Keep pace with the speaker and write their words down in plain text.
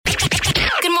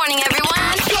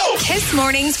Kiss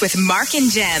Mornings with Mark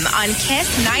and Jem on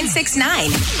Kiss 969.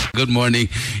 Good morning.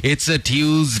 It's a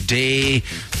Tuesday.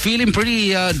 Feeling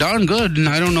pretty darn good.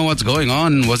 I don't know what's going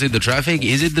on. Was it the traffic?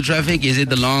 Is it the traffic? Is it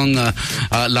the long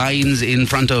lines in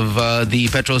front of the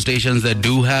petrol stations that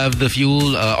do have the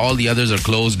fuel? All the others are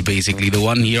closed, basically. The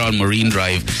one here on Marine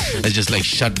Drive has just like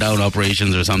shut down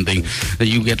operations or something.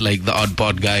 You get like the odd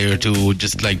pod guy or two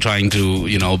just like trying to,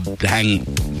 hang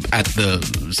at the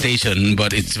station,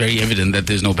 but it's very evident that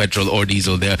there's no petrol or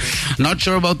diesel there. Not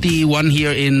sure about the one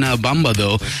here in Bamba,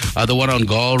 though. The one on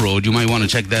Gaul Road. You might want to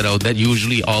check that out. That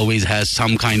usually always has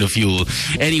some kind of fuel.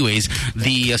 Anyways,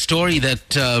 the story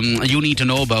that you need to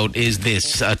know about is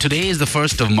this. Today is the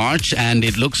 1st of March, and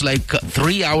it looks like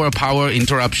 3-hour power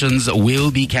interruptions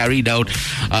will be carried out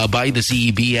by the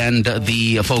CEB and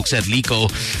the folks at LICO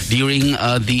during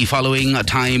the following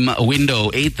time window,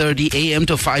 8:30 a.m.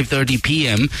 to 5:30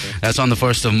 p.m. That's on the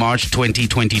 1st of March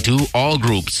 2022. All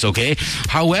groups, okay?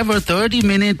 However,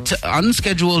 30-minute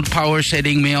unscheduled power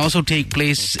shedding may also take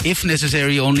place, if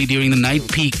necessary, only during the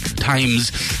night peak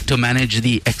times to manage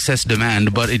the excess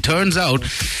demand. But it turns out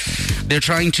they're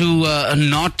trying to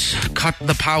not cut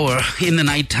the power in the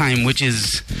nighttime, which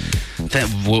is...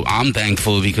 I'm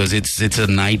thankful because it's a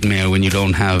nightmare when you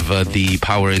don't have the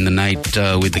power in the night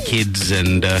with the kids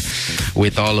and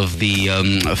with all of the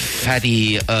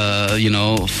fatty,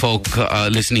 folk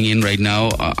listening in right now.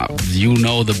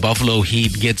 The Buffalo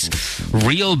heat gets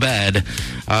real bad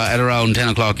at around 10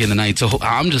 o'clock in the night. So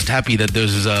I'm just happy that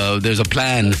there's a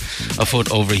plan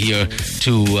afoot over here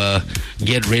to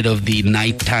get rid of the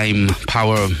nighttime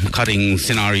power cutting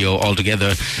scenario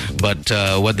altogether. But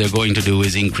what they're going to do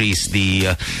is increase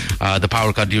the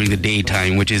power cut during the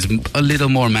daytime, which is a little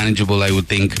more manageable, I would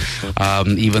think,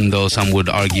 even though some would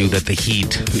argue that the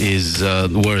heat is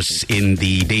worse in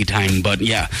the daytime. But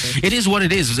yeah, it is what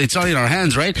it is. It's not in our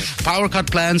hands, right? Power cut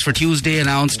plans for Tuesday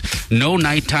announced. No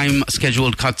nighttime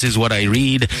scheduled cuts is what I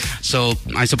read. So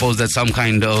I suppose that's some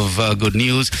kind of good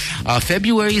news.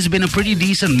 February has been a pretty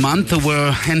decent month.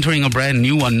 We're entering a brand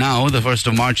new one now. The 1st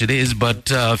of March it is. But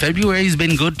February has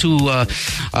been good to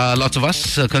lots of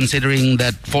us, considering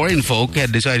that foreign folk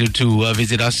had decided to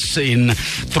visit us in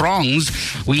throngs.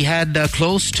 We had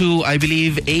close to, I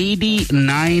believe,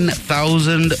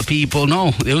 89,000 people.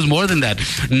 No, it was more than that.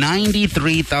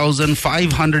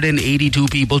 93,582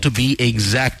 people to be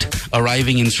exact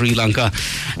arriving in Sri Lanka.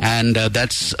 And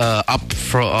that's up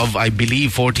of, I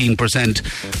believe, 14%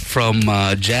 from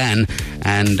Jan.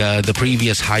 And the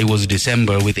previous high was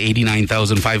December with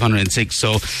 89,506.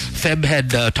 So Feb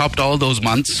had topped all those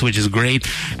months, which is great.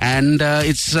 And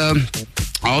it's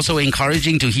also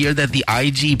encouraging to hear that the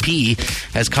IGP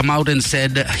has come out and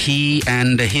said he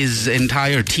and his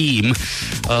entire team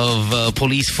of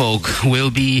police folk will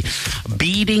be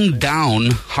beating down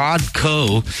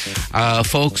hardcore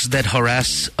folks that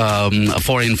harass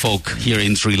foreign folk here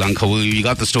in Sri Lanka. We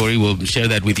got the story. We'll share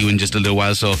that with you in just a little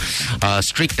while. So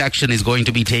strict action is going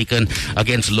to be taken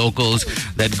against locals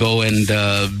that go and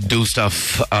do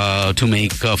stuff to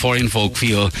make foreign folk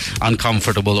feel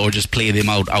uncomfortable or just play them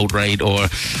out outright or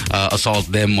assault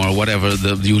them or whatever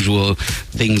the usual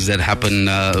things that happen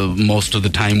most of the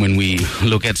time when we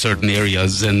look at certain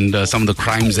areas and some of the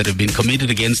crimes that have been committed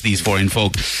against these foreign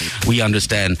folk. We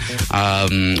understand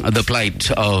the plight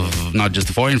of not just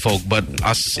the foreign folk but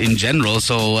us in general.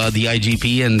 So the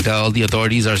IGP and all the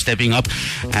authorities are stepping up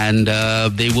and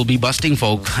they will be busting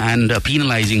folk and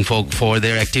penalizing folk for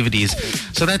their activities.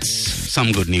 So that's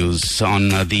some good news on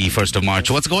the 1st of March.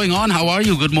 What's going on? How are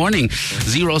you? Good morning.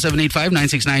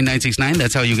 0785-969-969.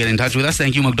 That's how you get in touch with us.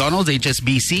 Thank you, McDonald's,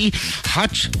 HSBC,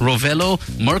 Hutch, Rovello,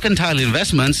 Mercantile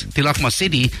Investments, Tilakma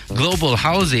City, Global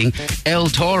Housing, El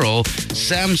Toro,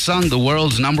 Samsung, the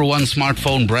world's #1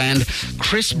 smartphone brand,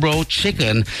 Chris Bro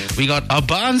Chicken. We got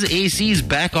Aban's ACs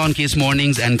back on Kiss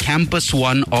Mornings and Campus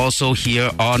One also here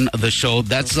on the show.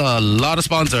 That's a lot of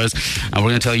sponsors, and we're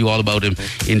going to tell you all about them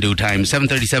in due time.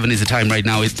 7:37 is the time right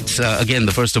now. It's, again,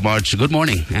 the 1st of March. Good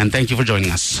morning, and thank you for joining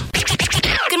us.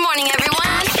 Good morning, everyone.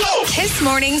 Kiss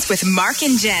Mornings with Mark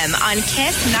and Jem on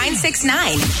Kiss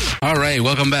 969. All right,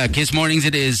 welcome back. Kiss Mornings,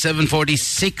 it is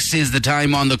 7:46 is the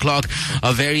time on the clock.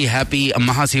 A very happy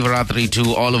Mahasivaratri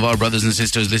to all of our brothers and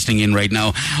sisters listening in right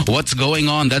now. What's going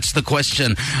on? That's the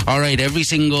question. All right, every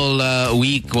single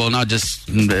week, well, not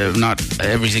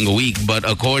every single week, but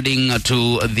according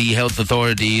to the health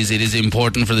authorities, it is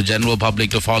important for the general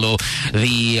public to follow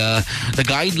the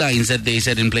guidelines that they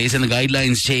set in place, and the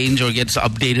guidelines change or gets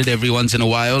updated every once in a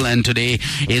while. And today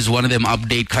is one of them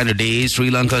update kind of days. Sri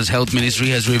Lanka's health ministry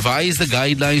has revised the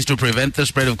guidelines to prevent the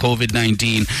spread of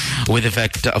COVID-19 with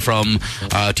effect from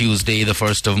Tuesday, the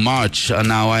 1st of March.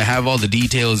 Now, I have all the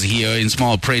details here in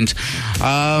small print.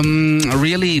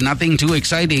 Really nothing too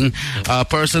exciting.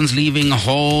 Persons leaving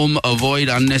home avoid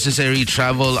unnecessary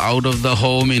travel out of the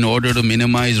home in order to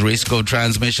minimize risk of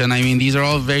transmission. I mean, these are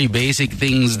all very basic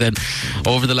things that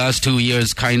over the last 2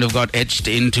 years kind of got etched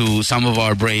into some of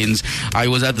our brains. I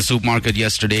was at the supermarket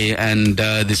yesterday, and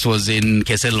this was in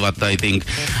Keselvat, I think.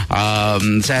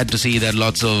 Sad to see that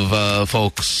lots of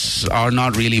folks are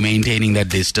not really maintaining that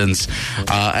distance.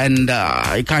 And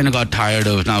I kind of got tired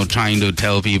of now trying to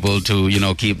tell people to,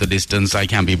 keep the distance. I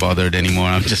can't be bothered anymore.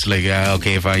 I'm just like,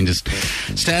 okay, fine. Just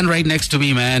stand right next to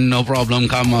me, man. No problem.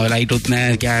 Come, light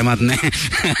utne, kya matne.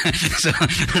 So,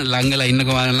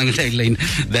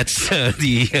 that's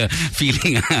the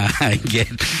feeling I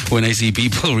get when I see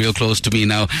people real close to me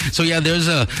now. So yeah, there's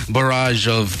a barrage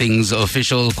of things,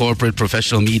 official, corporate,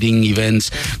 professional meeting events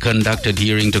conducted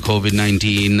adhering to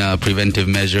COVID-19 preventive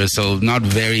measures. So not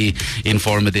very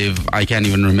informative. I can't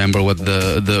even remember what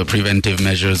the preventive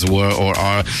measures were or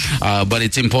are, but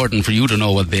it's important for you to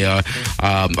know what they are,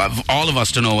 all of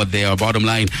us to know what they are. Bottom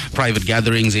line, private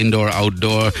gatherings, indoor,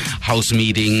 outdoor, house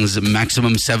meetings,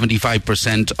 maximum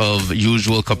 75% of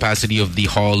usual capacity of the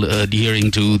hall,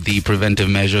 adhering to the preventive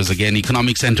measures. Again,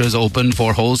 economic centers open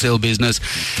for wholesale business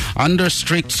under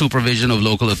strict supervision of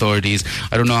local authorities.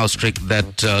 I don't know how strict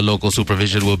that local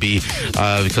supervision will be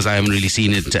because I haven't really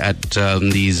seen it at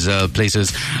these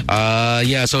places.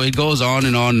 So it goes on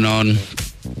and on and on.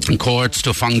 Courts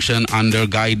to function under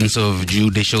guidance of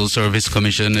Judicial Service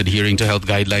Commission, adhering to health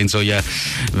guidelines. So yeah,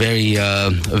 very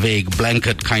vague,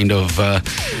 blanket kind of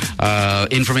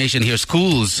information here.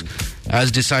 Schools,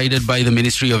 as decided by the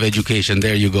Ministry of Education.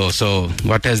 There you go. So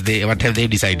what have they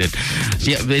decided?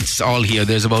 Yeah, it's all here.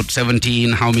 There's about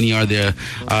 17. How many are there?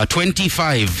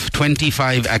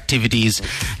 25 activities,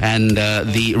 and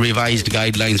the revised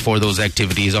guidelines for those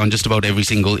activities on just about every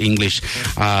single English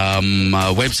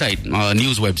website,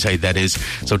 news website that is.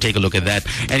 So take a look at that.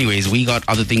 Anyways, we got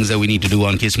other things that we need to do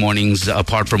on Kiss Mornings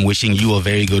apart from wishing you a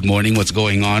very good morning. What's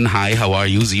going on? Hi, how are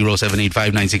you?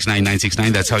 0785 969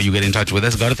 969. That's how you get in touch with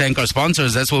us. Got to thank our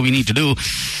sponsors. That's what we need to do.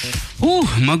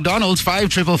 McDonald's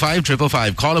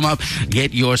 555-555. Call them up.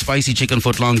 Get your spicy chicken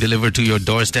footlong delivered to your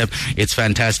doorstep. It's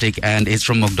fantastic, and it's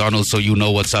from McDonald's, so you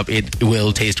know what's up. It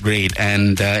will taste great,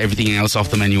 and everything else off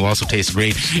the menu also tastes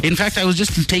great. In fact, I was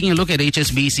just taking a look at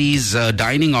HSBC's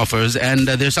dining offers, and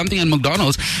there's something at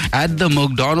McDonald's. Add the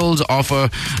McDonald's offer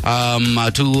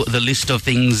to the list of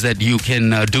things that you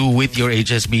can do with your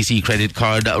HSBC credit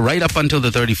card right up until the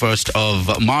 31st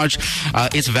of March.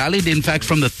 It's valid, in fact,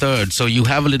 from the 3rd, so you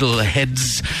have a little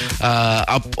heads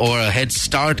up, or a head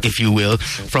start, if you will,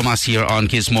 from us here on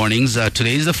Kiss Mornings.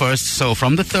 Today is the 1st, so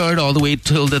from the 3rd all the way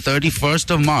till the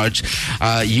 31st of March,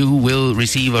 you will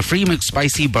receive a free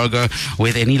McSpicy burger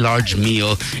with any large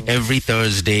meal every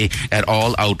Thursday at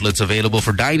all outlets, available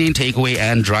for dine-in, takeaway,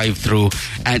 and drive-through.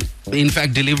 And in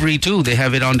fact, delivery too. They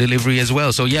have it on delivery as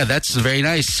well. So yeah, that's very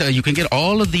nice. You can get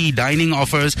all of the dining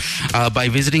offers by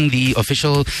visiting the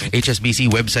official HSBC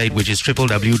website, which is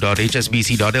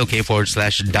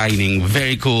www.hsbc.lk/dining.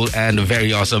 Very cool and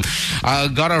very awesome.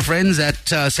 Got our friends at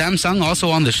Samsung also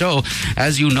on the show.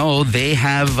 As you know, they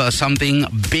have something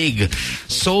big.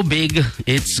 So big,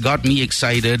 it's got me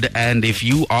excited. And if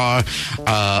you are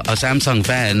a Samsung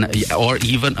fan, or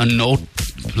even a Note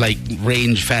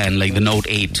range fan, like the Note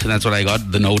 8, that's what I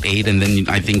got, the Note 8, and then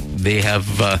I think they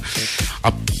have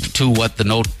up to the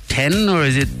Note 10, or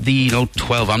is it the Note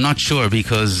 12? I'm not sure,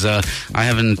 because I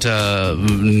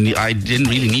didn't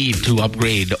really need to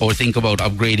upgrade or think about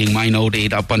upgrading my Note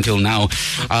 8 up until now.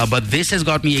 But this has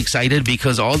got me excited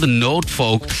because all the Note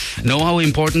folk know how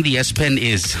important the S Pen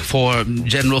is for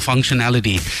general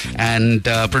functionality and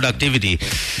productivity.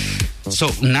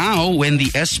 So now when the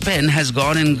S Pen has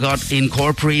gone and got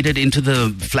incorporated into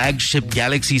the flagship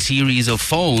Galaxy series of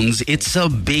phones, it's a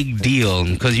big deal,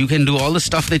 because you can do all the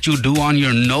stuff that you do on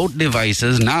your Note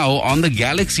devices now on the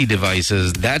Galaxy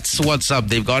devices. That's what's up.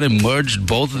 They've got it merged,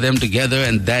 both of them together,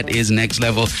 and that is next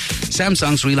level.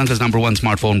 Samsung, Sri Lanka's #1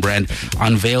 smartphone brand,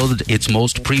 unveiled its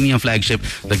most premium flagship,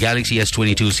 the Galaxy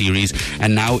S22 series,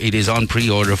 and now it is on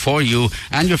pre-order for you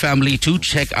and your family to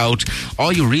check out.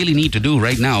 All you really need to do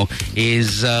right now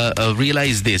is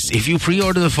realize this. If you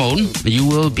pre-order the phone, you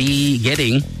will be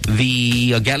getting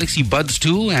the Galaxy Buds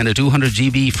 2 and a 200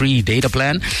 GB free data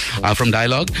plan from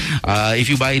Dialog. If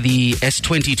you buy the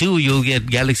S22, you'll get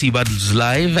Galaxy Buds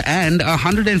Live and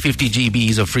 150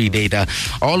 GBs of free data.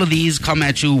 All of these come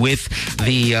at you with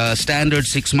the standard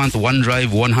 6-month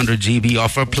OneDrive 100 GB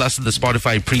offer plus the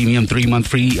Spotify Premium 3-month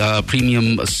free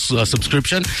premium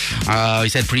subscription. I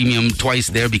said premium twice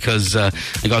there because I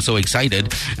got so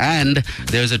excited. And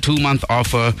there's a 2-month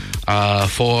offer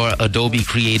for Adobe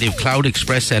Creative Cloud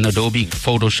Express and Adobe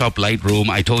Photoshop Lightroom.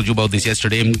 I told you about this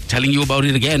yesterday. I'm telling you about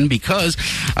it again because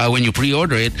when you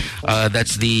pre-order it,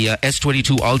 that's the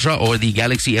S22 Ultra or the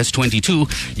Galaxy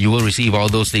S22, you will receive all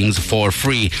those things for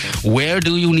free. Where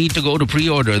do you need to go to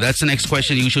pre-order? That's the next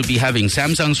question you should be having.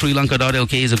 Samsung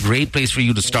SriLanka.lk is a great place for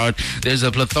you to start. There's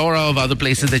a plethora of other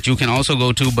places that you can also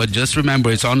go to, but just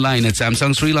remember it's online at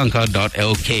Samsung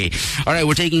SriLanka.lk. All right,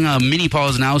 we're taking a mini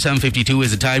pause now. 7:52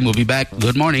 is the time. We'll be back.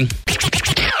 Good morning.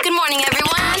 Good morning, everyone.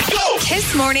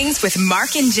 Kiss Mornings with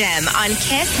Mark and Jem on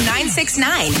Kiss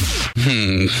 969.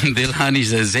 Dilhani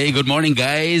says, hey, good morning,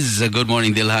 guys. Good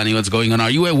morning, Dilhani. What's going on? Are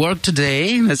you at work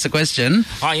today? That's the question.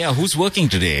 Yeah. Who's working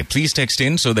today? Please text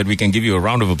in so that we can give you a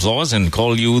round of applause and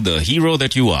call you the hero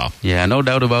that you are. Yeah, no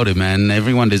doubt about it, man.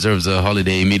 Everyone deserves a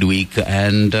holiday midweek.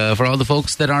 And for all the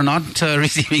folks that are not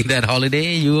receiving that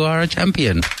holiday, you are a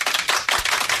champion.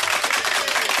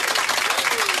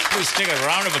 Please take a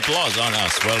round of applause on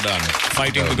us. Well done.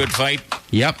 Fighting the good fight.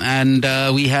 Yep, and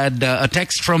we had a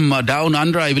text from Down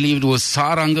Under. I believe it was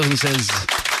Saranga who says...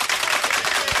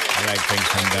 I like things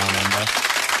from Down Under.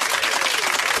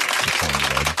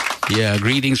 Yeah,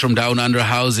 greetings from Down Under.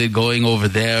 How's it going over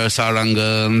there,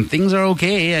 Saranga? Things are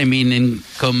okay. I mean, in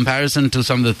comparison to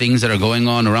some of the things that are going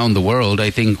on around the world, I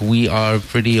think we are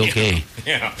pretty okay.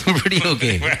 Yeah. Pretty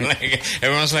okay.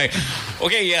 Everyone's like,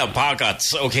 okay, yeah, power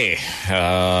cuts. Okay.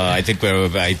 I think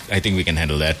we can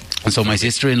handle that. So my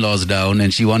sister-in-law's down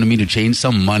and she wanted me to change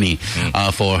some money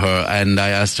for her, and I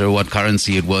asked her what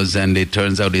currency it was, and it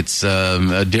turns out it's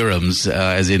dirhams,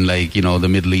 as in like, you know, the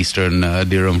Middle Eastern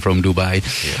dirham from Dubai.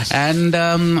 Yes. And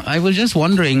I was just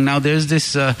wondering, now there's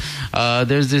this article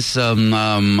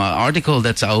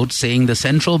that's out saying the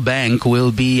central bank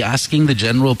will be asking the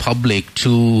general public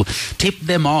to tip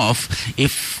them off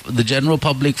if the general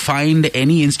public find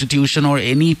any institution or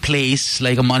any place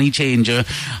like a money changer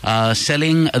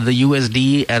selling the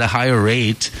USD at a higher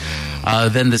rate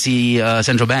than the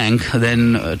central bank,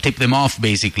 then tip them off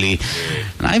basically.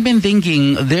 And I've been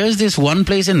thinking, there's this one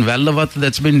place in Vellavat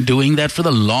that's been doing that for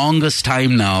the longest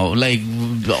time now. Like,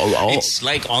 it's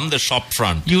like on the shop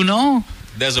front. You know?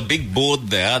 There's a big board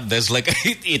there. There's like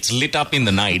it's lit up in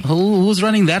the night. Who's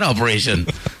running that operation?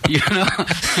 You know,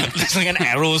 there's like an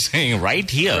arrow saying right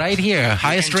here,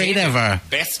 highest rate ever,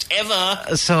 best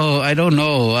ever. So I don't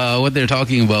know what they're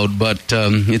talking about, but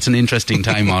it's an interesting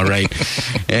time, all right.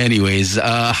 Anyways,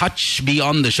 Hutch be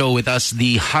on the show with us,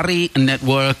 the Hari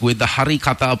Network with the Hari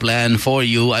Kata plan for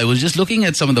you. I was just looking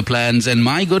at some of the plans, and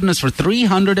my goodness, for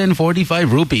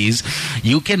 345 rupees,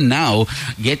 you can now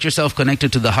get yourself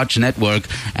connected to the Hutch Network,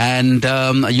 and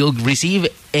you'll receive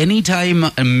anytime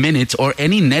minutes or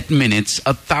any net minutes,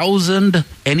 1,000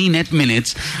 any net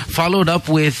minutes, followed up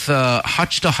with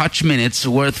Hutch to Hutch minutes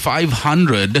worth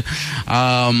 500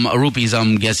 rupees,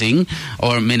 I'm guessing,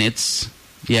 or minutes.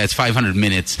 Yeah, it's 500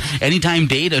 minutes. Anytime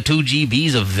data, 2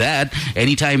 GBs of that.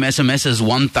 Anytime SMSs,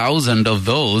 1,000 of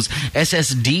those.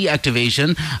 SSD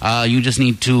activation, you just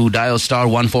need to dial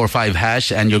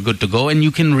 *145# and you're good to go. And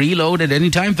you can reload at any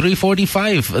time,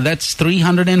 345. That's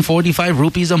 345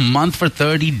 rupees a month for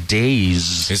 30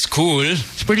 days. It's cool.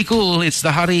 It's pretty cool. It's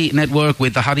the Hari Network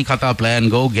with the Hari Kata plan.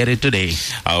 Go get it today.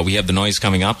 We have the noise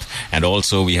coming up, and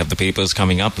also we have the papers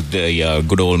coming up. The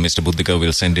good old Mr. Buddhika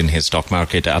will send in his stock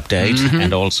market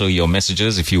update. And also your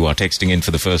messages if you are texting in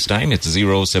for the first time. It's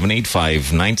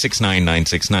 0785 969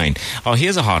 969.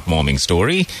 Here's a heartwarming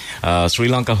story. Sri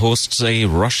Lanka hosts a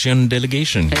Russian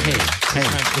delegation. Hey. Isn't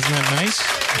that nice?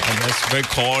 And that's very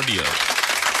cordial.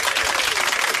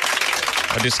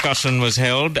 A discussion was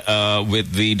held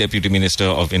with the Deputy Minister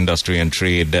of Industry and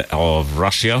Trade of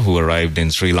Russia, who arrived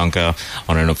in Sri Lanka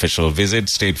on an official visit.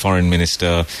 State Foreign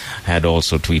Minister had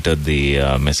also tweeted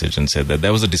the message and said that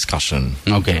there was a discussion.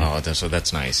 Okay. So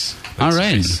that's nice. All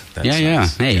right. Nice. That's yeah.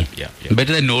 nice. Hey, Yeah.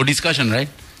 better than no discussion, right?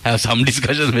 Have some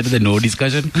discussions, better than no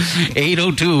discussion.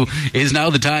 8:02 is now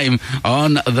the time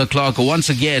on the clock. Once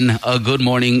again, a good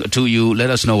morning to you. Let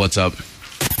us know what's up.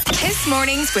 Kiss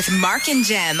Mornings with Mark and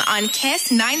Jem on Kiss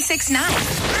 969.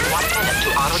 1 minute to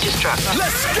auto-destruct.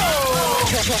 Let's go!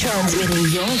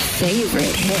 Transmitting your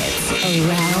favorite hits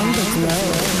around the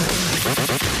globe.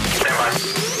 Stand by.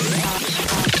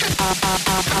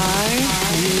 Are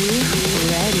you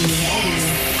ready?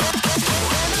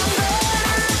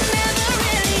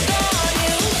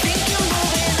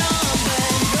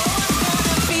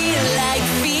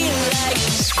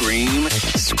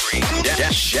 Scream,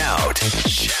 shout,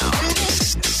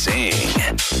 sing.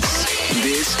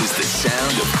 This is the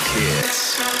sound of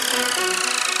Kiss.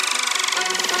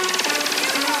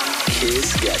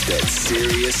 Kiss got that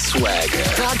serious swagger.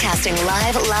 Broadcasting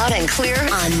live, loud, and clear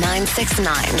on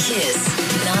 969. Kiss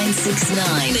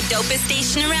 969. The dopest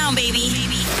station around, baby.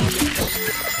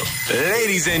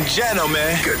 Ladies and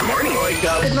gentlemen, good morning. Wake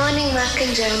up. Good morning, Mark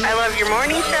and Jem. I love your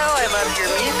morning show. I love your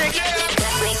music.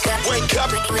 Wake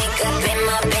up.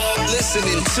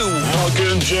 Listening to Mark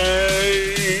and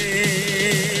Jay.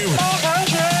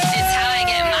 It's how I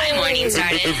get my morning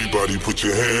started. Everybody put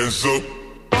your hands up.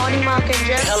 Morning, Mark and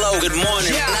Jem. Hello, good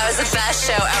morning. That was the best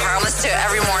show ever. I listen to it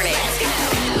every morning.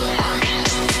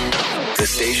 The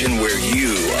station where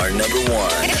you are number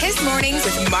one. Kiss Mornings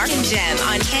with Mark and Jem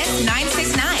on Kiss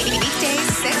 969.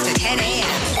 Weekdays 6 to 10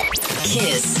 a.m.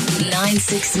 Kiss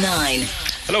 969.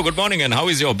 Hello, good morning, and how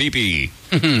is your BP?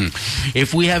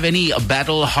 If we have any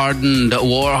battle-hardened,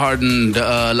 war-hardened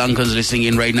Lankans listening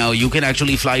in right now, you can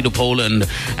actually fly to Poland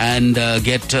and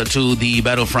get to the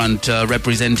battlefront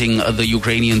representing the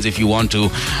Ukrainians if you want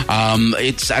to.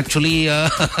 It's actually...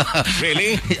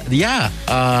 Really? Yeah.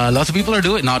 Lots of people are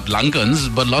doing it. Not Lankans,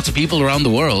 but lots of people around the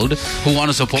world who want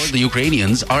to support the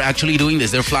Ukrainians are actually doing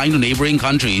this. They're flying to neighboring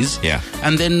countries. Yeah.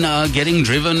 And then getting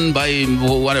driven by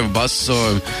whatever, bus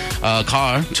or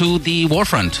car to the war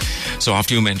front. So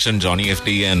after you mentioned Johnny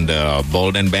FD and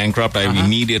Bald and Bankrupt, I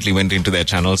immediately went into their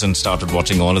channels and started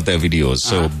watching all of their videos.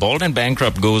 So Bald and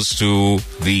Bankrupt goes to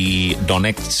the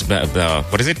Donetsk,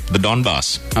 what is it? The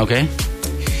Donbass. Okay.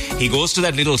 He goes to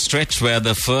that little stretch where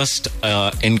the first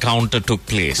encounter took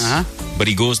place. But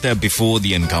he goes there before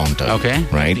the encounter. Okay.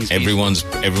 Right? Everything's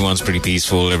Everyone's pretty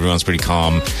peaceful. Everyone's pretty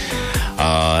calm.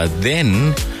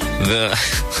 Then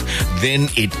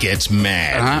it gets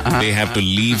mad. They have to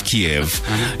leave Kiev.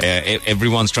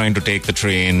 Everyone's trying to take the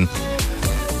train.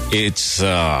 It's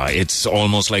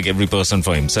almost like every person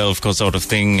for himself sort of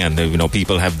thing, and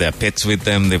people have their pets with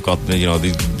them. They've got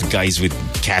the guys with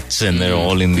cats, and they're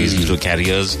all in these little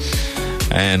carriers,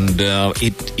 and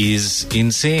it is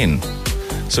insane.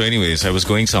 So, anyways, I was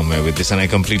going somewhere with this, and I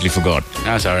completely forgot.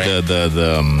 That's all right.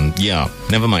 Yeah,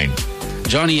 never mind.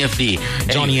 Johnny FD.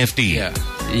 Johnny FD. Yeah.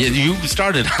 You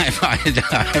started. I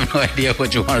have no idea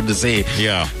what you wanted to say.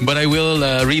 Yeah. But I will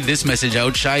read this message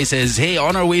out. Shai says, hey,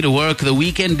 on our way to work, the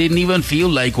weekend didn't even feel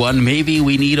like one. Maybe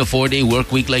we need a 4-day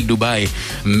work week like Dubai.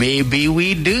 Maybe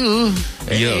we do.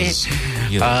 Yes.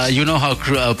 You know how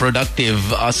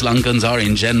productive us Lankans are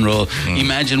in general.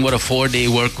 Imagine what a 4-day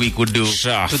work week would do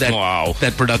to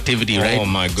that productivity, right? Oh,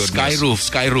 my goodness.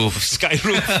 Sky roof.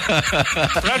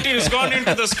 Prati has gone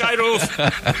into the sky roof.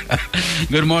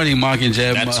 Good morning, Mark and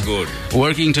Jem. That's good.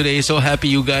 Working today. So happy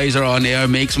you guys are on air.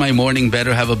 Makes my morning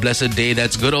better. Have a blessed day.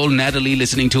 That's good old Natalie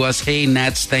listening to us. Hey,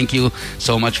 Nats, thank you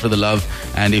so much for the love.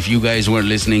 And if you guys weren't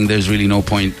listening, there's really no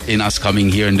point in us coming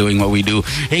here and doing what we do.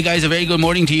 Hey, guys, a very good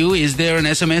morning to you. Is there an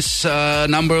SMS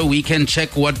number we can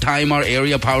check what time our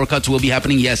area power cuts will be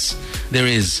happening? Yes, there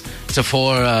is. It's a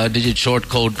 4-digit short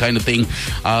code kind of thing.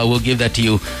 We'll give that to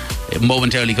you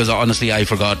momentarily, because honestly I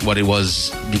forgot what it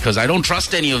was, because I don't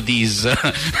trust any of these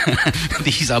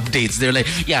these updates. They're like,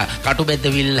 yeah, Katubet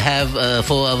will have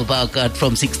 4-hour power cut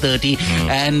from 6:30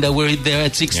 and we're there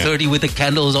at 6:30 with the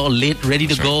candles all lit, ready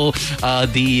to go.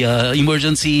 The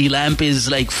emergency lamp is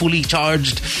like fully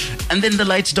charged, and then the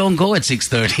lights don't go at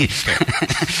 6:30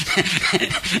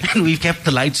 and we've kept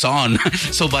the lights on,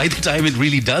 so by the time it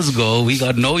really does go, we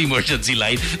got no emergency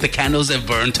light. The candles have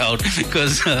burnt out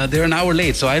because they're an hour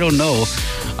late. So I don't know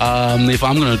if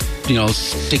I'm gonna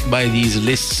stick by these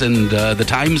lists and the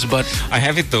times, but I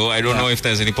have it though. I don't know if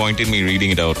there's any point in me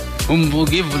reading it out. We'll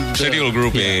give schedule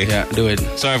Group A. Yeah, do it.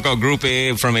 So I've got Group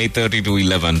A from 8:30 to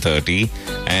 11:30,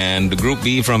 and Group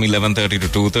B from 11:30 to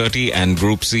 2:30, and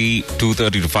Group C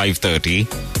 2:30 to 5:30.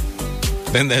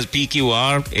 Then there's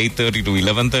PQR 8:30 to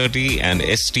 11:30, and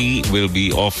ST will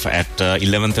be off at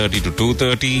 11:30 to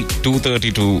 2:30.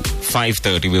 2:30 to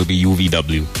 5:30 will be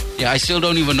UVW. Yeah, I still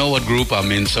don't even know what group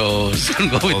I'm in, so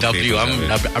go with W.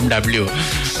 I'm W.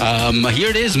 Here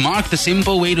it is, Mark. The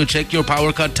simple way to check your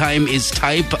power cut time is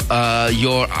type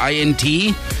your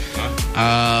INT,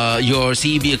 your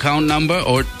CEB account number,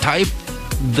 or type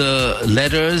the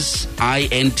letters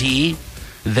INT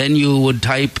then you would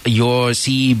type your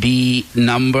CB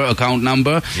number, account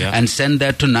number, and send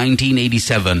that to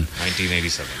 1987.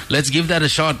 1987. Let's give that a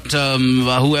shot.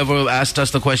 Whoever asked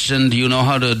us the question, do you know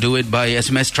how to do it by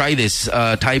SMS? Try this.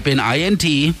 Type in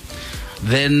INT,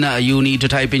 then you need to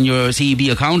type in your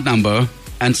CB account number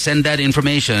and send that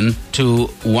information to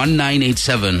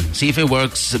 1987. See if it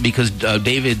works, because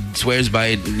David swears by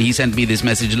it. He sent me this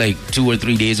message like 2 or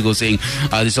 3 days ago saying,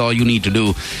 this is all you need to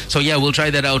do. So yeah, we'll try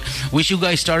that out. Wish you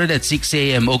guys started at 6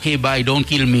 a.m. Okay, bye. Don't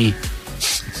kill me.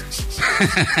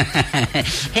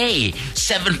 Hey,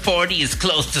 7:40 is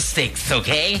close to 6,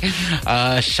 okay?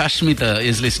 Shashmita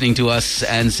is listening to us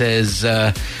and says,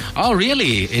 oh,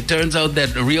 really? It turns out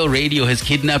that Real Radio has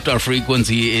kidnapped our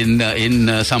frequency in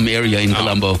some area in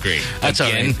Colombo. Great. That's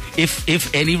all right.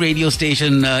 If any radio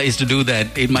station is to do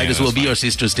that, it might as well be our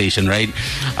sister station, right?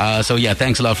 So yeah,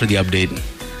 thanks a lot for the update.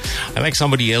 I like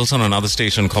somebody else on another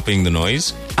station copying the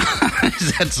noise.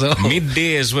 Is that so?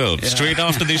 Midday as well, straight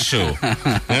after this show.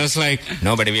 And I was like,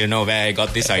 nobody will know where I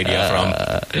got this idea from.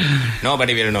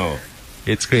 Nobody will know.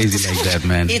 It's crazy like that,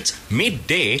 man. It's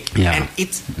midday, Yeah. and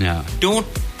it's... Yeah. Don't...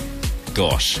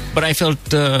 Gosh. But I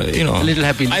felt, a little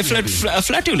happy. I felt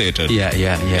flatulated. Yeah.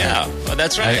 Yeah,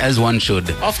 that's right. As one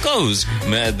should. Of course.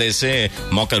 They say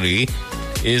mockery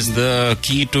is the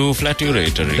key to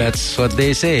flatulatory. That's what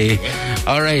they say.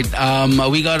 All right.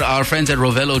 We got our friends at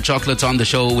Rovello Chocolates on the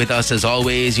show with us as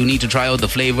always. You need to try out the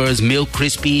flavors. Milk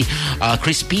Crispy,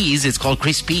 Crispies. It's called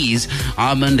Crispies.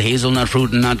 Almond, hazelnut,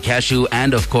 fruit and nut, cashew.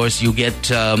 And of course you get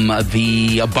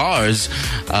the bars.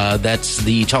 That's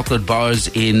the chocolate bars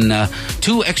in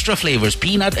 2 extra flavors.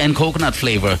 Peanut and coconut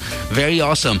flavor. Very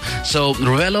awesome. So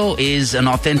Rovello is an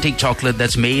authentic chocolate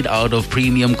that's made out of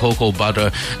premium cocoa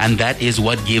butter. And that is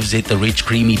what gives it the rich,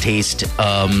 creamy taste.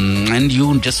 And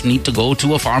you just need to go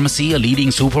to a pharmacy, a leading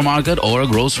supermarket, or a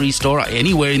grocery store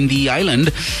anywhere in the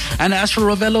island and ask for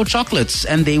Rovello chocolates,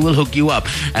 and they will hook you up.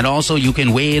 And also, you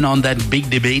can weigh in on that big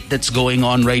debate that's going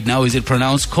on right now. Is it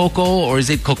pronounced cocoa or is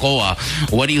it cocoa?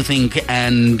 What do you think?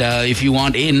 And if you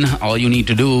want in, all you need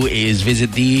to do is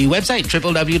visit the website,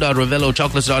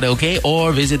 www.rovellochocolates.lk,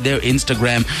 or visit their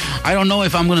Instagram. I don't know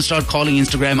if I'm going to start calling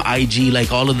Instagram IG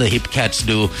like all of the hip cats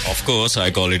do. Of course, I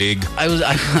call it IG. I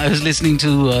was listening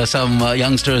to some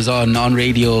youngsters on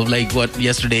radio, like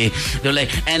yesterday. They're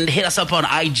like, and hit us up on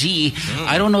IG.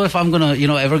 I don't know if I'm gonna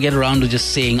ever get around to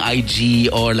just saying IG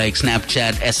or like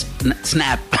Snapchat.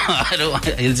 Snap.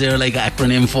 Is there like an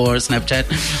acronym for Snapchat?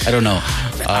 I don't know.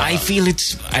 I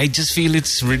just feel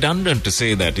it's redundant to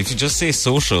say that. If you just say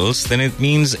socials, then it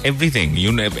means everything.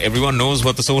 Everyone knows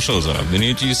what the socials are. The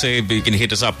minute you say you can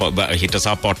hit us up or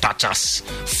touch us,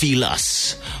 feel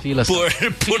us.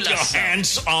 Put your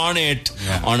hands on it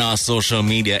on our social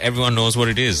media. Everyone knows what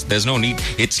it is. There's no need.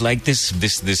 It's like this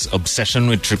obsession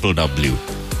with www.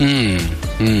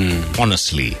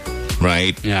 Honestly,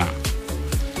 right? Yeah.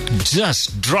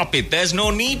 Just drop it. There's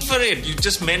no need for it. You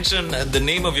just mention the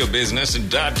name of your business,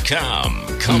 .com.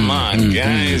 Come on,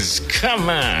 guys. Come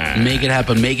on. Make it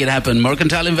happen. Make it happen.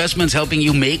 Mercantile Investments helping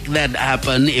you make that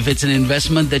happen. If it's an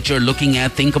investment that you're looking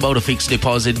at, think about a fixed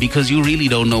deposit, because you really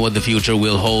don't know what the future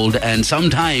will hold. And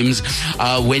sometimes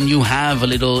when you have a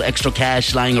little extra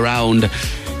cash lying around,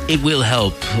 it will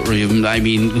help. I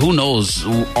mean, who knows,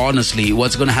 honestly,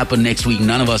 what's going to happen next week?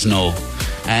 None of us know.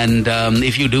 And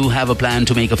if you do have a plan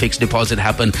to make a fixed deposit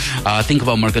happen, think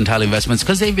about Mercantile Investments,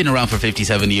 because they've been around for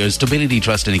 57 years. Stability,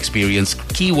 trust, and experience.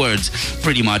 Keywords,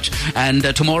 pretty much. And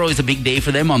tomorrow is a big day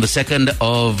for them. On the 2nd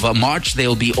of March,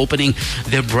 they'll be opening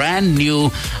their brand new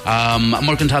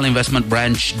Mercantile Investment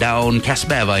branch down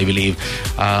Casbev, I believe,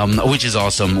 which is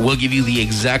awesome. We'll give you the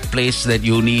exact place that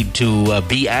you need to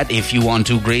be at if you want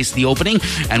to grace the opening.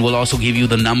 And we'll also give you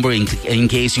the number in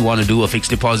case you want to do a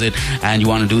fixed deposit and you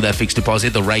want to do that fixed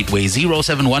deposit the right way.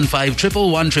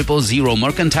 0715-111-000.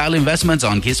 Mercantile Investments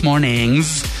on Kiss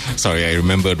Mornings. Sorry, I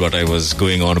remembered what I was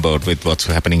going on about with what's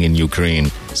happening in Ukraine.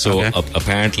 So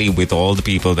apparently, with all the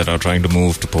people that are trying to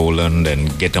move to Poland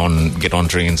and get on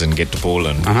trains and get to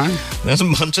Poland, there's a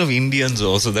bunch of Indians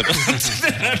also that are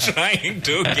trying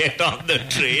to get on the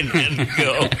train and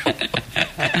go.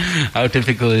 How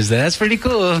typical is that? That's pretty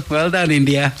cool. Well done,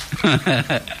 India.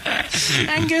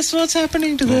 And guess what's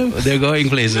happening to them? They're going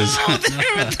places. No,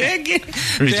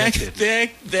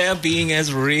 they're being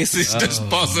as racist as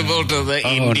possible to the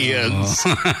Indians.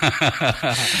 No.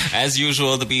 As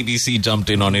usual, the BBC jumped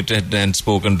in on it and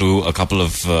spoken to a couple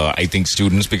of, I think,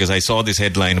 students, because I saw this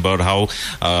headline about how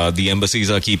the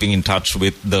embassies are keeping in touch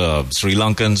with the Sri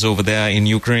Lankans over there in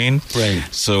Ukraine. Right.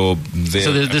 So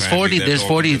there's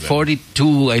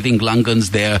 42, I think, Lankans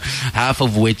there, half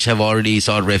of which have already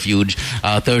sought refuge.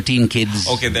 13 kids.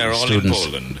 Okay, they're all students.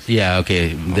 in Poland. Yeah,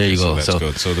 okay, there you go. So that's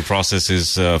good. So the process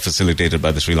is facilitated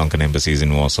by the Sri Lankan embassies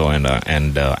in Warsaw and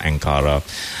Ankara,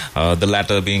 the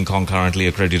latter being concurrently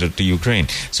accredited to Ukraine.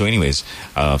 So anyways,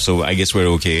 so I guess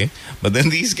we're okay. But then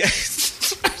these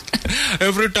guys,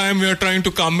 every time we are trying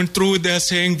to come through, they're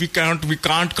saying we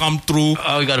can't come through.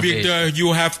 Oh, we gotta play it.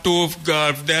 You have to.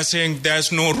 They're saying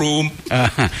there's no room.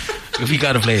 We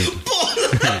gotta play it.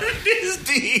 Poland is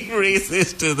being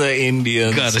racist to the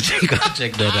Indians. Gotta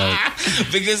check that out.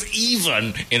 Because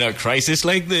even in a crisis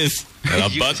like this, a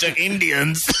bunch of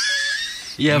Indians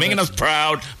making us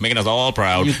proud, making us all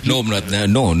proud.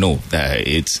 No.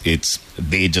 It's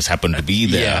they just happen to be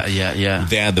there. Yeah.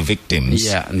 They're the victims.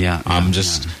 Yeah. I'm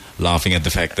just laughing at the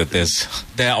fact that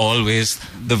they're always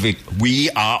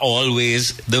we are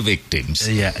always the victims.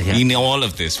 Yeah. In all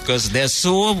of this, because they're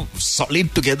so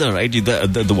solid together, right?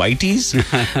 The whiteys,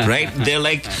 right? They're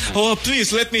like, oh,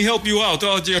 please let me help you out.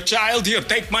 Oh, your child, here,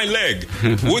 take my leg.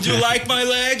 Would you like my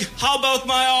leg? How about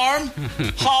my arm?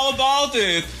 How about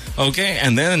it? Okay,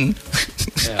 and then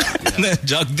and then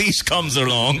Jagdish comes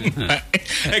along.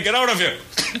 Hey, get out of here.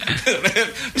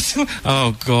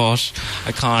 Oh gosh,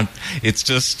 I can't. It's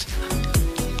just,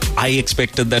 I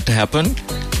expected that to happen,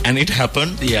 and it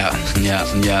happened. Yeah.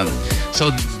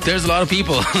 So there's a lot of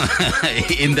people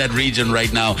in that region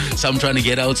right now. Some trying to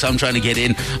get out, some trying to get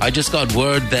in. I just got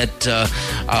word that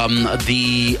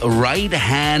the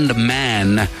right-hand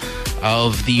man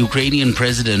of the Ukrainian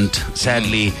president,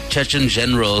 sadly, Chechen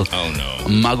General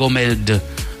Magomed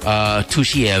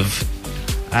Tushiev,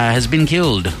 has been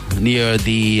killed near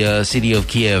the city of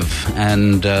Kiev.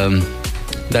 And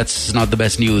that's not the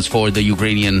best news for the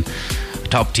Ukrainian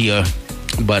top tier,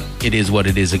 but it is what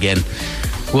it is again.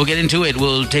 We'll get into it.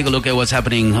 We'll take a look at what's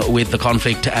happening with the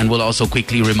conflict, and we'll also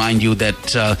quickly remind you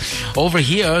that over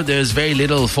here, there's very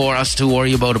little for us to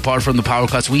worry about apart from the power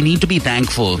cuts. We need to be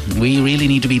thankful. We really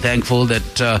need to be thankful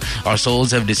that our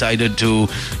souls have decided to,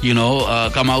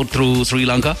 come out through Sri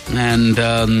Lanka, and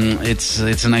it's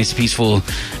a nice, peaceful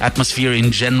atmosphere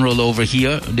in general over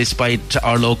here, despite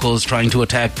our locals trying to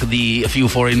attack the few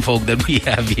foreign folk that we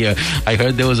have here. I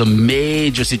heard there was a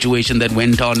major situation that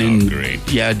went on in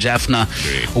Jaffna,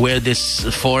 where this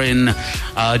foreign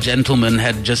gentleman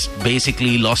had just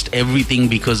basically lost everything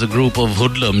because a group of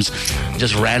hoodlums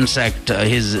just ransacked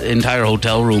his entire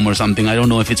hotel room or something. I don't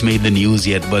know if it's made the news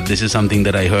yet, but this is something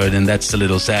that I heard, and that's a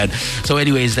little sad. So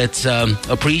anyways, let's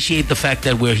appreciate the fact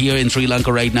that we're here in Sri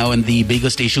Lanka right now, and the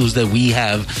biggest issues that we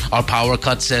have are power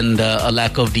cuts and a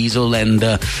lack of diesel and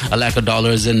a lack of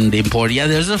dollars and import. Yeah,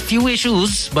 there's a few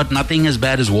issues, but nothing as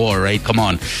bad as war, right? Come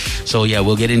on. So yeah,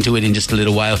 we'll get into it in just a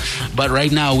little while. But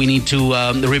right now, we need to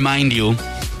remind you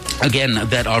again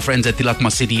that our friends at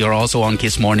Tilakma City are also on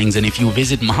Kiss Mornings, and if you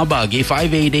visit Mahabaghe,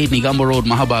 588 Nigamba Road,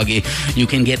 Mahabaghe, you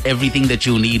can get everything that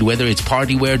you need, whether it's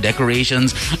party wear,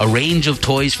 decorations, a range of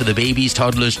toys for the babies,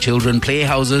 toddlers, children,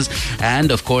 playhouses,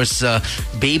 and of course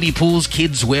baby pools,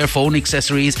 kids wear, phone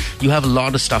accessories. You have a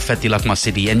lot of stuff at Tilakma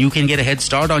City, and you can get a head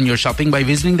start on your shopping by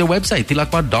visiting their website,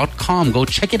 tilakma.com. Go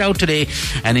check it out today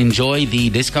and enjoy the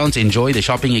discounts, enjoy the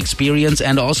shopping experience,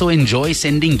 and also enjoy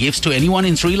sending gifts to anyone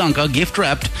in Sri Lanka, gift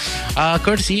wrapped,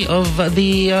 courtesy of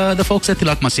the folks at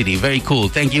Tilakma City. Very cool.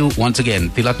 Thank you once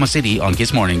again, Tilakma City on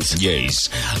Kiss Mornings. Yes.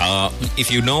 If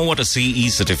you know what a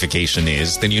CE certification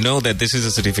is, then you know that this is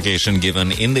a certification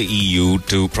given in the EU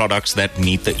to products that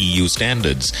meet the EU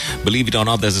standards. Believe it or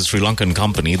not, there's a Sri Lankan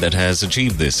company that has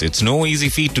achieved this. It's no easy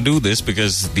feat to do this,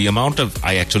 because the amount of...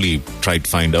 I actually tried to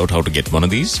find out how to get one of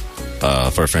these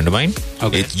for a friend of mine.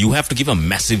 Okay. You have to give a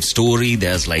massive story.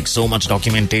 There's like so much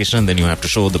documentation. Then you have to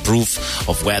show the proof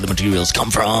of where the materials come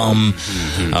from.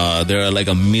 There are like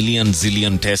a million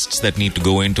zillion tests that need to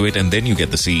go into it, and then you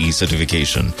get the CE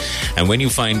certification. And when you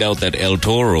find out that El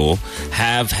Toro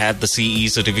have had the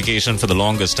CE certification for the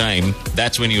longest time,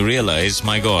 that's when you realize,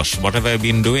 my gosh, what have I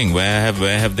been doing? Where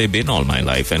have they been all my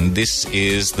life? And this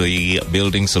is the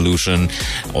building solution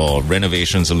or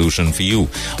renovation solution for you.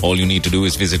 All you need to do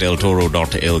is visit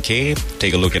eltoro.lk.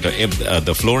 Take a look at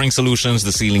the flooring solutions,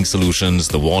 the ceiling solutions,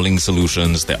 the walling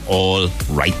solutions. They're all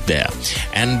right there.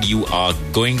 And you are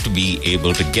going to be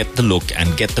able to get the look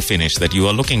and get the finish that you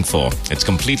are looking for. It's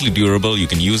completely durable. You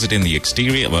can use it in the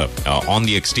exterior, on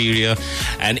the exterior,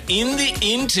 and in the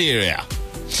interior.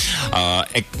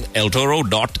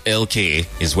 eltoro.lk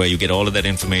is where you get all of that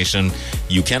information.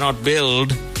 You cannot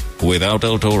build without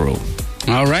El Toro.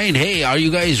 All right. Hey, are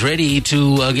you guys ready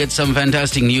to get some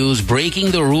fantastic news? Breaking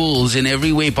the rules in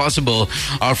every way possible.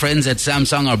 Our friends at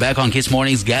Samsung are back on Kiss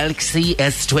Mornings. Galaxy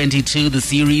S22, the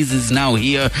series is now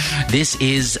here. This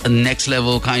is a next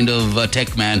level kind of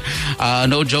tech, man.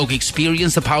 No joke.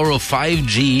 Experience the power of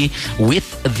 5G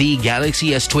with the Galaxy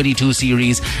S22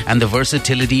 series and the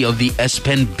versatility of the S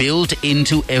Pen built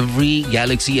into every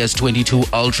Galaxy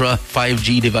S22 Ultra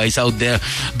 5G device out there.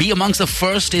 Be amongst the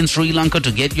first in Sri Lanka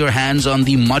to get your hands on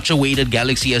the much-awaited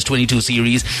Galaxy S22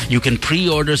 series. You can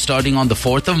pre-order starting on the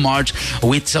 4th of March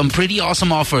with some pretty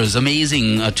awesome offers.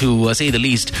 Amazing, to say the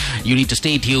least. You need to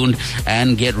stay tuned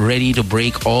and get ready to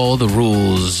break all the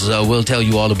rules. We'll tell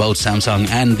you all about Samsung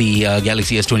and the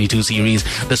Galaxy S22 series,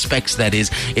 the specs, that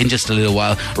is, in just a little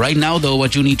while. Right now, though,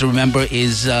 what you need to remember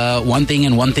is one thing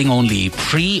and one thing only.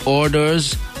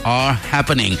 Pre-orders are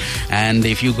happening, and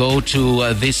if you go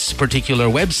to this particular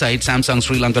website,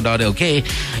 samsungsrilanka.lk,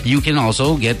 you can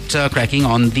also get cracking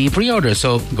on the pre-order,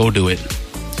 so go do it.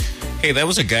 Hey, there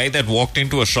was a guy that walked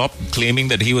into a shop claiming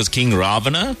that he was King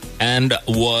Ravana and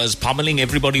was pummeling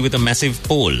everybody with a massive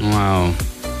pole. Wow.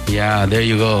 Yeah, there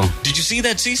you go. Did you see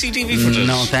that CCTV footage?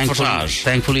 No,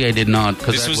 thankfully I did not,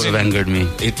 because that would have angered me.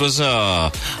 It was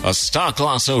a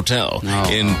star-class hotel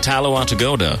in Talawa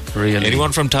Togoda. Really?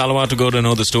 Anyone from Talawa Togoda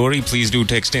know the story? Please do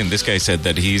text in. This guy said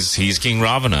that he's King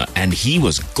Ravana, and he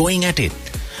was going at it.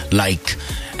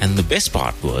 And the best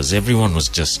part was everyone was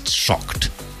just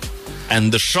shocked.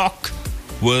 And the shock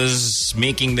was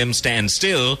making them stand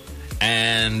still,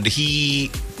 and he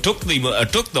took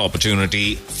the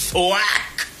opportunity.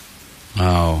 Whack!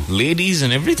 Wow. Ladies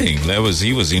and everything.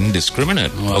 He was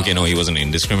indiscriminate. Wow. Okay, no, he wasn't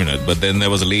indiscriminate. But then there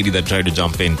was a lady that tried to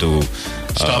jump in to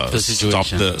stop the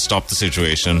situation. Stop the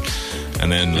situation. And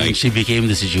then she became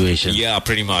the situation. Yeah,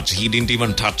 pretty much. He didn't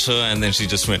even touch her, and then she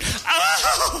just went,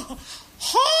 ah!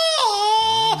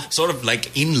 Sort of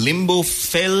like in limbo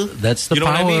fell. That's the you know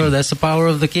power. What I mean? That's the power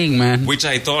of the king, man. Which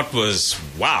I thought was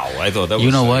wow. I thought that was.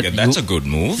 You know what? That's a good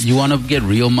move. You want to get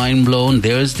real mind blown?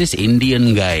 There's this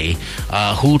Indian guy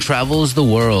who travels the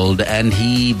world, and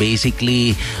he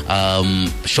basically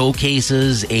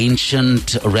showcases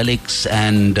ancient relics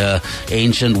and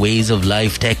ancient ways of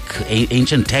life,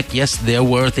 ancient tech. Yes, there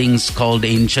were things called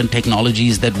ancient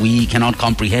technologies that we cannot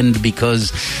comprehend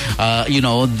because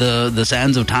the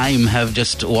sands of time have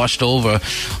just washed over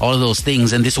all of those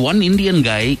things. And this one Indian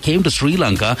guy came to Sri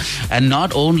Lanka, and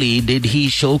not only did he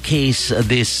showcase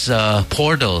this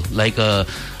portal, like a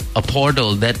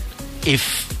portal that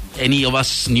if any of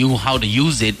us knew how to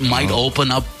use it might open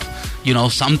up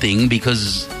something,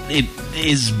 because it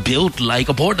is built like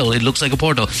a portal. It looks like a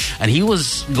portal. And he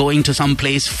was going to some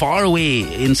place far away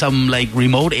in some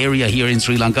remote area here in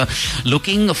Sri Lanka,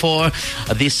 looking for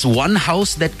this one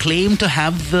house that claimed to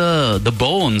have the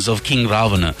bones of King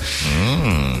Ravana.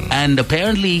 And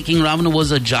apparently King Ravana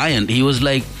was a giant. He was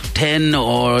 10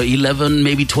 or 11,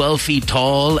 maybe 12 feet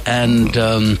tall. And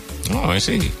I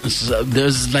see.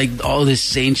 There's all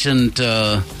this ancient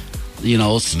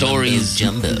stories.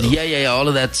 Jumbo. Yeah, all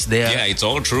of that's there. Yeah, it's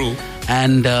all true.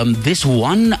 And this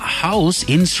one house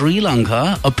in Sri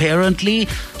Lanka apparently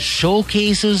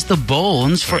showcases the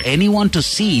bones for anyone to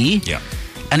see. Yeah.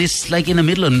 And it's in the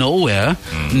middle of nowhere.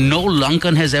 No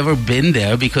Lankan has ever been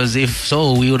there, because if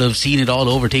so, we would have seen it all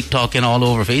over TikTok and all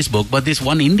over Facebook. But this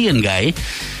one Indian guy,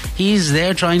 he's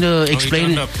there trying to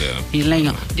explain it. He's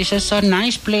this is a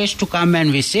nice place to come and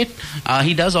visit.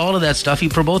 He does all of that stuff. He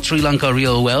promotes Sri Lanka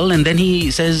real well. And then he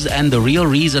says, and the real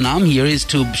reason I'm here is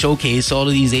to showcase all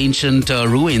of these ancient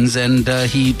ruins. And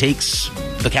he takes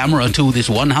the camera to this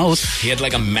one house. He had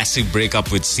a massive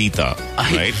breakup with Sita,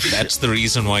 right? That's the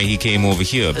reason why he came over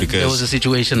here, because there was a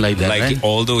situation like that, right?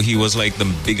 Although he was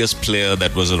the biggest player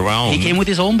that was around, he came with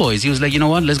his homeboys. He was you know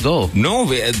what, let's go. No,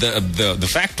 the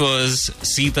fact was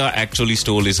Sita actually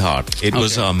stole his heart. It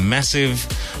was a massive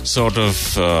sort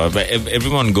of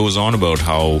everyone goes on about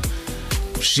how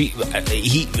she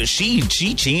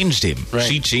changed him. Right.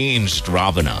 She changed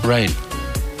Ravana. Right.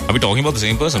 Are we talking about the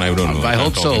same person? I don't know. I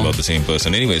hope so. Talking about the same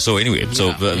person. Anyway,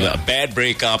 a bad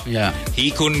breakup. Yeah. He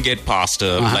couldn't get past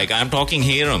her. I'm talking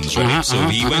harems, right?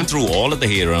 He went through all of the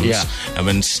harems. Yeah. And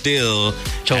then still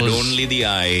had only the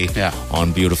eye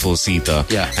on beautiful Sita.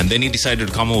 Yeah. And then he decided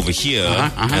to come over here.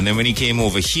 And then when he came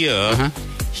over here,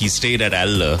 he stayed at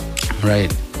Allah.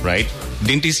 Right. Right?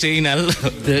 Didn't he stay in Allah?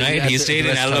 Right? He stayed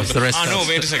in Allah. The rest no,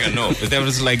 wait a second. No. That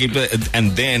was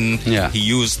and then he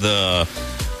used the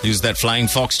Use that flying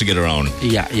fox to get around.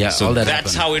 Yeah. So all that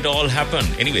that's happened. how it all happened.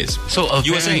 Anyways, So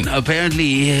you were saying.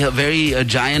 apparently a very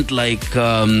giant-like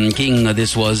king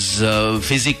this was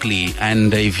physically,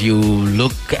 and if you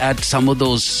look at some of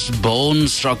those bone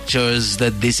structures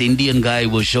that this Indian guy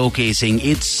was showcasing,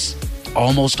 it's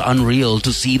almost unreal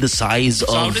to see the size So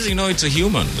of... how does he know it's a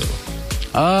human, though?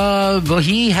 But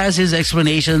he has his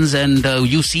explanations, and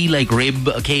you see like rib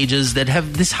cages that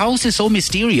have... This house is so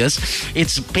mysterious.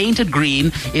 It's painted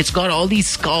green. It's got all these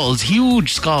skulls,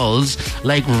 huge skulls,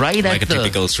 like right Like at a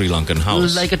typical Sri Lankan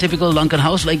house. Like a typical Lankan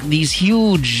house, like these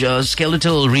huge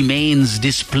skeletal remains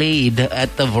displayed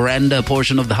at the veranda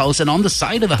portion of the house. And on the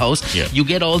side of the house, Yeah. you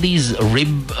get all these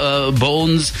rib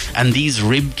bones, and these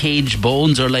rib cage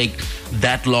bones are like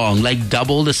that long, like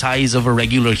double the size of a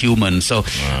regular human. So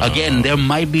again, there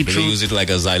might be Do they truth. use it like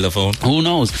a xylophone? Who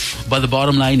knows? But the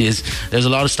bottom line is there's a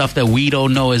lot of stuff that we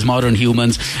don't know as modern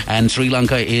humans, and Sri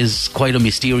Lanka is quite a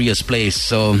mysterious place.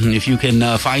 So if you can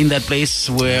find that place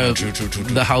where True.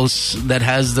 the house that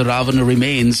has the Ravana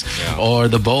remains or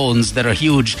the bones that are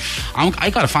huge, I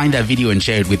gotta find that video and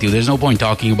share it with you. There's no point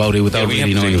talking about it without we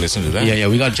really have to take knowing. a listen to that. Yeah,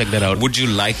 we gotta check that out. Would you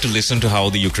like to listen to how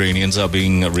the Ukrainians are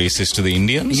being racist to the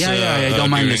Indians? Yeah, I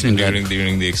don't mind listening to that.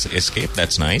 during the escape.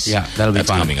 That's nice. Yeah, that'll be That's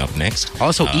fun. coming up next.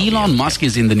 Also, Elon Musk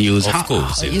is in the news. Of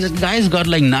course, yes. The guy's got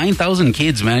like 9,000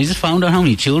 kids, man. I just found out how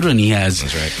many children he has.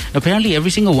 That's right. Apparently, every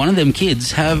single one of them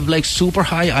kids have like super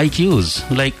high IQs.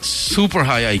 Like super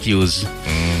high IQs.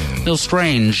 Little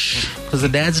strange, because the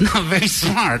dad's not very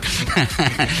smart.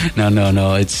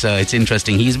 No. It's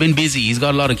interesting. He's been busy. He's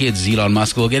got a lot of kids, Elon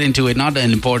Musk. We'll get into it. Not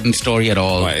an important story at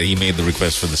all. Well, he made the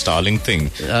request for the Starlink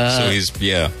thing. So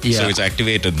yeah. it's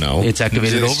activated now. It's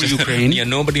activated over Ukraine. Yeah,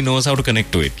 nobody knows how to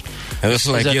connect to it. And it's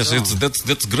like, that yes, so?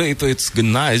 that's great. It's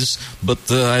nice,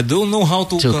 but I don't know how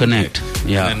to connect.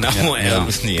 Yeah. And now,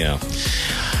 yeah.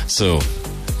 So,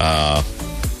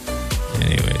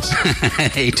 anyways.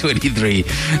 8:23.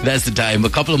 That's the time. A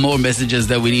couple of more messages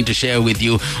that we need to share with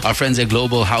you. Our friends at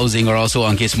Global Housing are also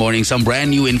on Kiss Morning. Some brand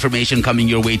new information coming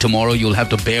your way tomorrow. You'll have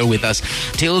to bear with us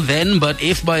till then. But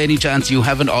if by any chance you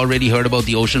haven't already heard about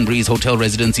the Ocean Breeze Hotel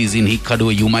Residencies in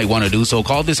Hikkadua, you might want to do so.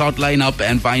 Call this hotline up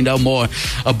and find out more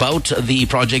about the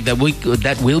project that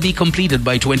will be completed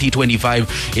by 2025.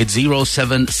 It's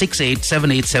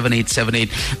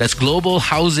 0768787878. That's Global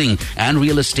Housing and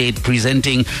Real Estate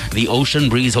presenting the Ocean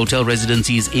Breeze Hotel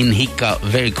Residencies in Hikka.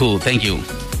 Very cool. Thank you.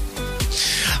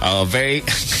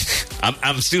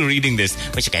 I'm still reading this.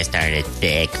 But you guys started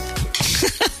thick.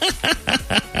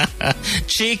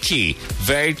 Cheeky.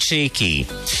 Very cheeky.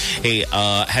 Hey,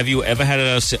 have you ever had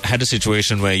a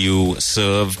situation where you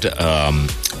served,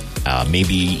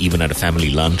 maybe even at a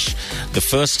family lunch, the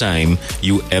first time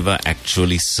you ever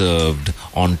actually served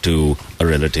onto a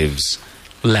relative's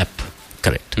lap?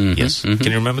 Correct. Yes. Can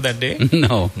you remember that day?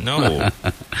 No.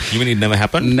 You mean it never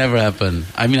happened? Never happened.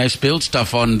 I mean, I spilled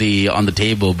stuff on the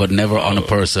table, but never on a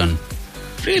person.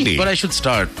 Really? But I should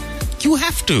start. You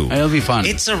have to. It'll be fun.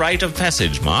 It's a rite of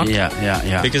passage, Mark.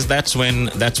 Yeah. Because that's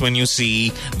when you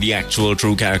see the actual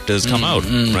true characters come out,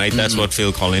 right? That's what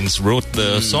Phil Collins wrote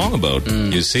the song about.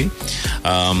 You see,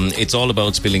 it's all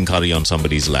about spilling curry on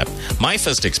somebody's lap. My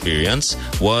first experience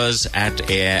was at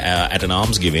an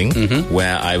almsgiving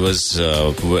where I was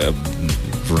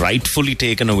rightfully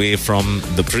taken away from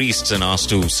the priests and asked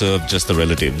to serve just the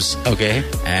relatives. Okay.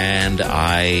 And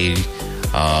I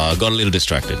got a little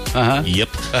distracted. Yep.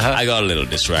 I got a little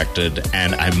distracted,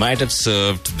 and I might have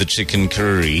served the chicken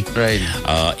curry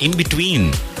in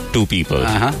between two people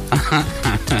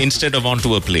instead of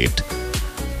onto a plate.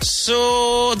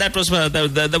 So that was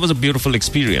a beautiful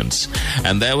experience.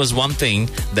 And there was one thing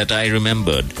that I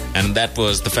remembered, and that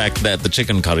was the fact that the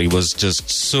chicken curry was just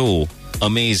so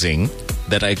amazing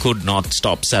that I could not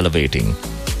stop salivating.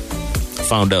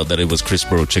 Found out that it was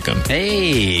Crisbro chicken.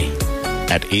 Hey.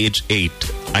 At age 8,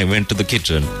 I went to the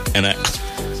kitchen and I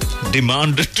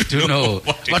demanded to know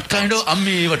what kind of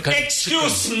ammi, what kind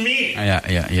Excuse me.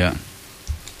 Yeah.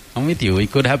 I'm with you.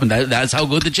 It could happen. That's how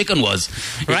good the chicken was.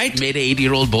 Right? It made an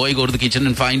 8-year-old boy go to the kitchen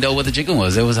and find out what the chicken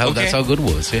was. That's how good it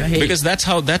was. Yeah. Hey. Because that's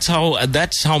how much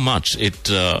it.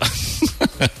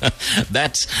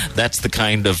 That's the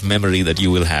kind of memory that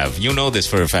you will have. You know this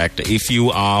for a fact. If you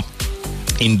are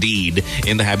indeed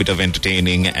in the habit of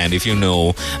entertaining, and if you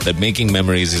know that making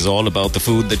memories is all about the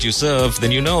food that you serve,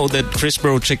 then you know that Chris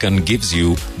Bro Chicken gives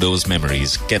you those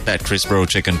memories. Get that Chris Bro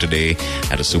Chicken today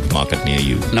at a supermarket near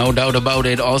you. No doubt about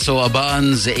it. Also,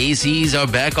 Aban's ACs are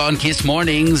back on Kiss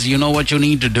Mornings. You know what you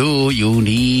need to do. You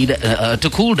need to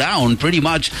cool down, pretty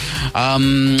much.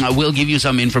 We'll give you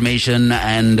some information,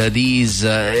 and these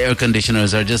air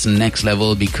conditioners are just next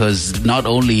level, because not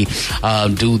only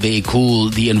do they cool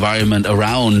the environment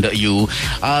around you,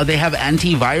 they have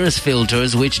antivirus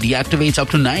filters which deactivates up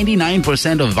to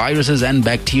 99% of viruses and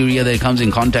bacteria that it comes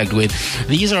in contact with.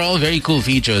 These are all very cool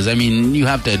features. I mean, you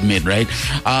have to admit, right?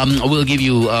 We'll give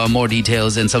you more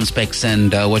details and some specs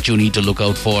and what you need to look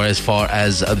out for as far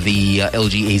as the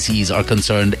LG ACs are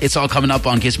concerned. It's all coming up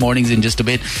on Kiss Mornings in just a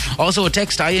bit. Also, a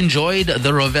text: I enjoyed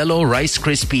the Ravello Rice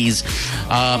Krispies.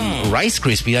 Rice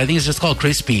Krispies? I think it's just called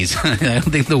Krispies. I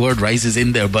don't think the word rice is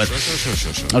in there, but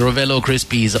Ravello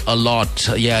Krispies a lot.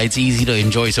 Yeah, it's easy to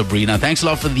enjoy, Sabrina. Thanks a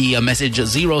lot for the message.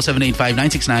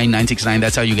 0785-969-969.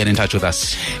 That's how you get in touch with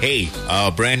us. Hey,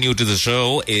 brand new to the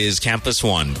show is Campus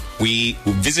One. We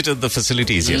visited the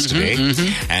facilities yesterday,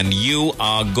 and you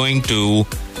are going to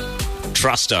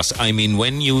trust us. I mean,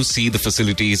 when you see the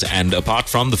facilities, and apart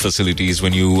from the facilities,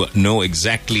 when you know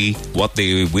exactly what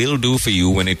they will do for you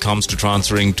when it comes to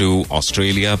transferring to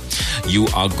Australia, you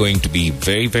are going to be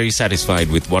very, very satisfied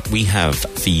with what we have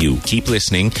for you. Keep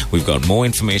listening. We've got more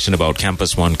information about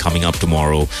Campus One coming up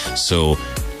tomorrow. So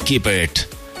keep it.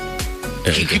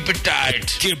 Keep it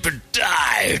tight. Keep it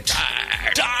tight.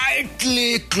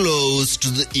 Tightly close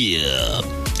to the ear.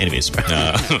 Anyways,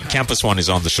 Campus One is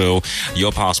on the show.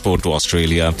 Your passport to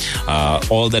Australia.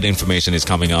 All that information is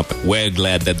coming up. We're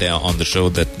glad that they're on the show,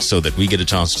 so that we get a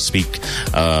chance to speak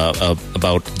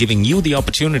about giving you the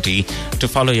opportunity to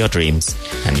follow your dreams.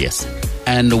 And yes.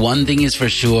 And one thing is for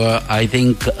sure, I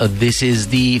think this is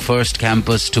the first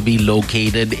campus to be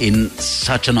located in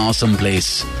such an awesome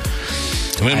place.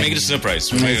 We'll make it a surprise.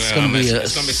 It's going to be a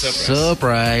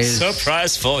surprise.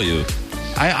 Surprise for you.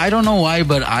 I don't know why,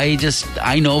 but I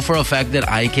know for a fact that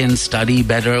I can study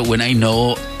better when I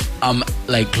know I'm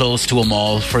like close to a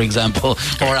mall, for example,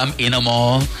 or I'm in a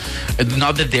mall.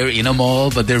 Not that they're in a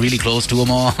mall, but they're really close to a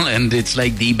mall, and it's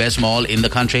like the best mall in the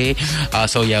country.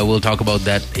 So yeah, we'll talk about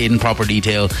that in proper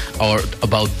detail, or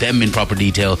about them in proper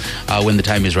detail when the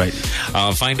time is right.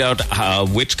 Find out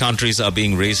which countries are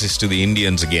being racist to the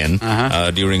Indians again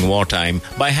during wartime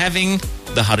by having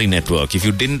the Hurry Network. If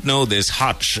you didn't know this,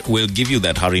 Hutch will give you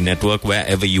that Hurry Network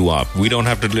wherever you are. We don't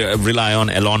have to rely on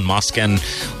Elon Musk and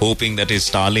hoping that his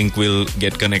Starlink will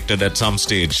get connected at some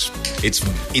stage.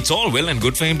 It's all well and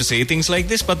good for him to say things like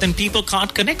this, but then people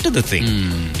can't connect to the thing.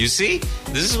 You see?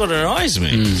 This is what annoys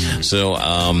me. So,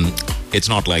 it's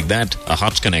not like that. A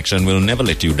Hutch connection will never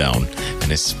let you down.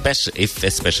 And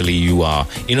especially you are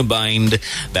in a bind,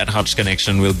 that Hutch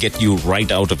connection will get you right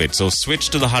out of it. So switch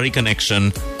to the Hurry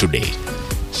connection today.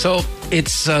 So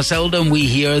it's seldom we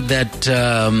hear that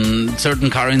certain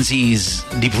currencies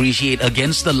depreciate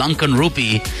against the Lankan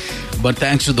rupee, but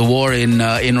thanks to the war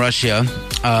in Russia,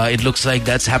 it looks like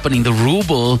that's happening. The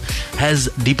ruble has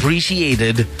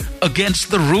depreciated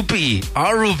against the rupee.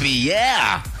 Our rupee,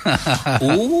 yeah.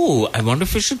 Ooh, I wonder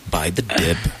if we should buy the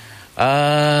dip.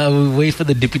 We wait for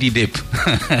the dippity dip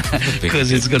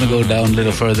because it's going to go down a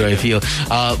little further, I feel.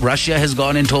 Russia has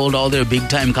gone and told all their big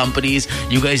time companies,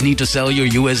 you guys need to sell your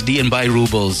USD and buy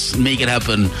rubles. Make it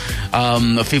happen.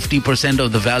 50%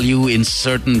 of the value in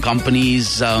certain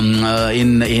companies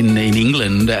in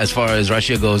England, as far as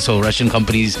Russia goes. So Russian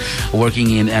companies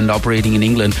working in and operating in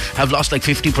England have lost like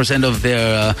 50% of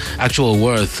their actual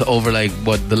worth over like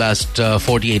the last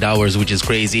 48 hours, which is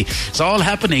crazy. It's all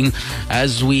happening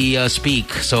as we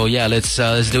speak. So yeah, let's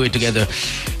do it together.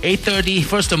 8:30,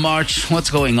 1st of March. What's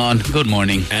going on? Good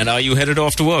morning. And are you headed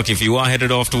off to work? If you are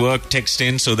headed off to work, text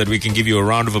in so that we can give you a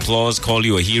round of applause, call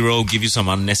you a hero, give you some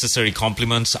unnecessary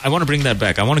compliments. I want to bring that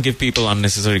back. I want to give people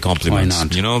unnecessary compliments.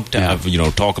 Why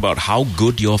not? Talk about how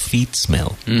good your feet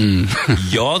smell.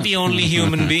 You're the only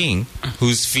human being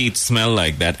whose feet smell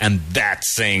like that, and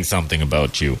that's saying something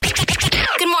about you.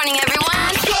 Good morning, everyone.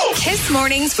 Kiss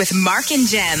Mornings with Mark and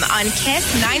Jem on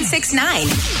Kiss 969.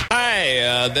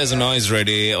 Hi, there's a noise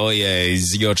ready. Oh yeah,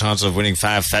 it's your chance of winning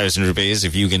 5,000 rupees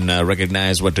if you can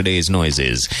recognize what today's noise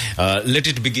is. Let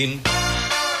it begin.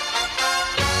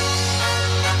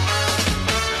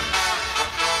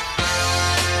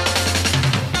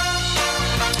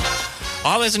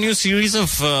 There's a new series of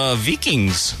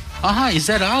Vikings. Is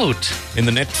that out? In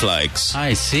the Netflix.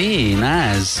 I see.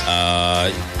 Nice.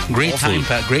 Great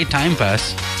time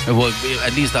pass. Well,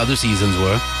 at least the other seasons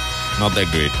were. Not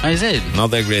that great. Is it? Not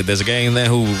that great. There's a guy in there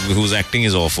whose acting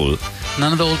is awful.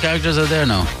 None of the old characters are there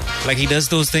now. Like he does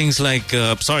those things like,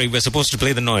 sorry, we're supposed to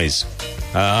play the noise.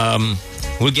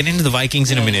 We'll get into the Vikings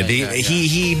in a minute.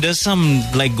 He does some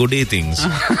like Godet things.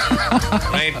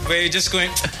 Right? Where you're just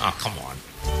going, oh, come on.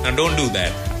 Now don't do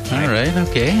that. All right,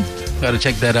 okay. Got to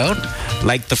check that out.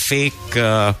 Like the fake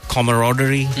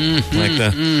camaraderie.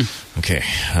 Okay.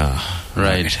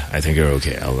 Right. I think you're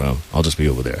okay. I'll just be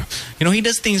over there. You know, he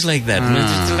does things like that.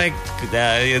 It's like,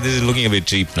 this is looking a bit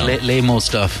cheap now. Lame-o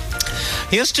stuff.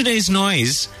 Here's today's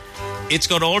noise. It's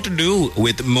got all to do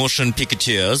with motion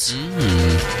pictures.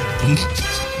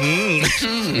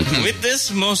 With this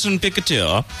motion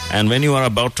picture, and when you are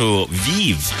about to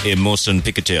weave a motion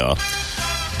picture,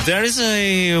 there is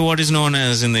what is known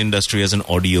as in the industry as an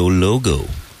audio logo.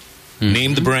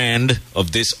 Name the brand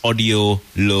of this audio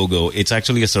logo. It's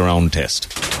actually a surround test.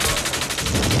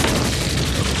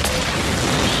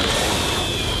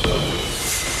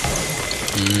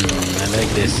 I like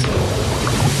this.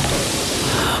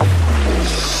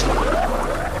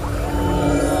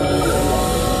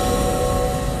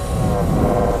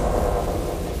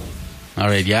 All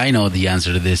right, yeah, I know the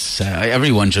answer to this.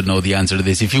 Everyone should know the answer to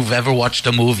this. If you've ever watched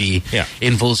a movie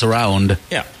in full surround,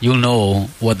 you'll know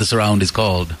what the surround is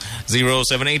called.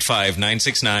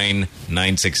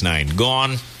 0785-969-969. Go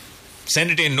on.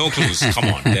 Send it in. No clues. Come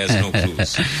on. There's no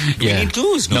clues. Do we need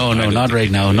clues? No, not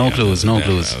right now. No clues. No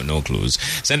clues. No clues.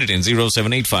 Send it in.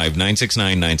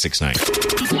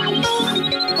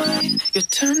 0785-969-969. You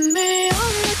turn me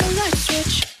on like a light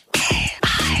switch.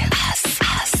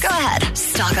 Go ahead.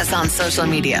 Stalk us on social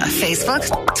media. Facebook,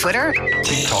 Twitter,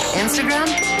 Instagram,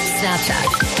 Snapchat.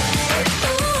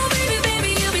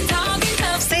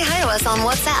 Say hi to us on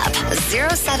WhatsApp.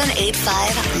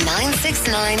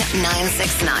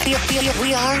 0785-969-969.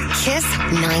 We are Kiss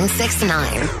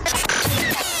 969.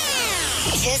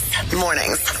 Kiss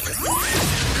Mornings.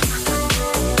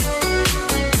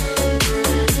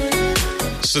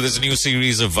 So there's a new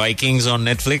series of Vikings on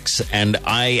Netflix, and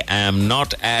I am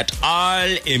not at all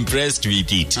impressed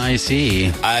with it. I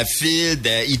see. I feel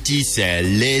that it is a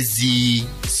lazy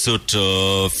sort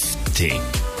of thing.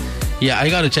 Yeah, I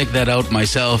got to check that out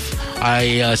myself.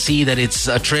 I see that it's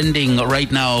trending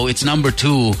right now. It's number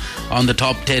 2 on the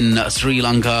top 10 Sri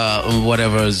Lanka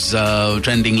whatever's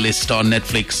trending list on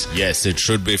Netflix. Yes, it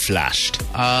should be flashed.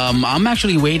 I'm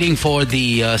actually waiting for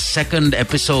the second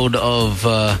episode of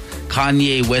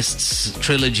Kanye West's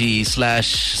trilogy /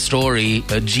 story,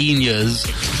 Genius.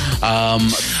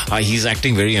 He's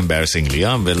acting very embarrassingly.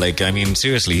 But like, I mean,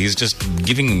 seriously, he's just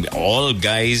giving all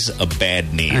guys a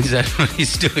bad name. Is that what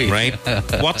he's doing? Right?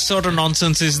 What sort of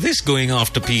nonsense is this, going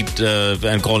after Pete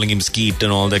and calling him Skeet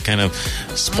and all that kind of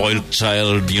spoiled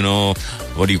child, you know,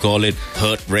 what do you call it,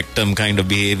 hurt rectum kind of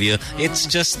behavior? It's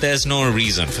just, there's no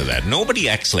reason for that. Nobody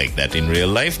acts like that in real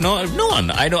life. No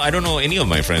one. I don't know any of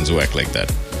my friends who act like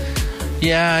that.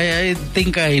 Yeah, I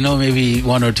think I know maybe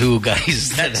one or two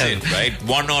guys that That's it, right?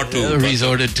 One or two.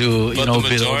 Resorted to, below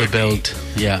the belt.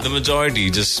 Yeah. The majority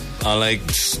just are like,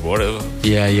 whatever.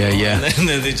 Yeah. And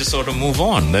then they just sort of move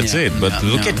on. That's it. But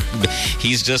look at,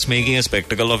 he's just making a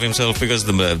spectacle of himself, because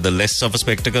the less of a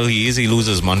spectacle he is, he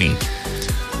loses money.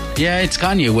 Yeah, it's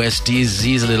Kanye West.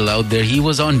 He's a little out there. He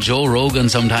was on Joe Rogan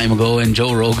some time ago, and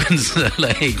Joe Rogan's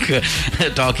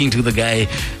talking to the guy,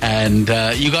 and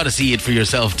you got to see it for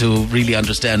yourself to really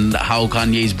understand how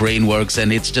Kanye's brain works.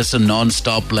 And it's just a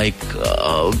non-stop,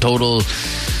 total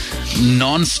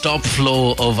non-stop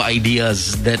flow of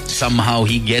ideas that somehow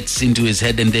he gets into his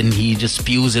head, and then he just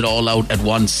spews it all out at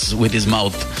once with his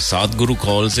mouth. Sadhguru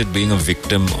calls it being a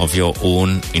victim of your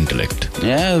own intellect.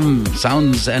 Yeah,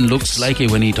 sounds and looks like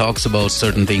it when he talks about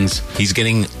certain things. He's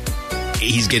getting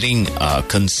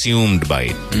consumed by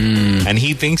it, and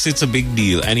he thinks it's a big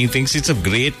deal, and he thinks it's a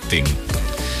great thing.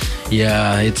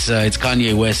 Yeah, it's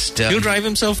Kanye West. He'll drive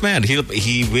himself mad.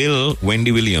 He will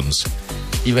Wendy Williams.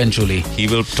 Eventually. He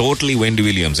will totally Wendy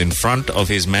Williams. In front of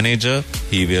his manager,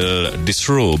 he will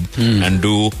disrobe and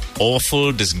do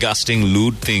awful, disgusting,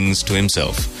 lewd things to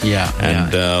himself. Yeah.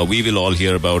 And we will all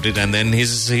hear about it. And then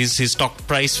his stock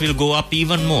price will go up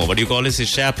even more. What do you call it? His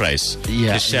share price.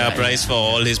 Yeah. His share price for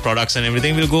all his products and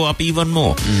everything will go up even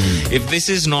more. If this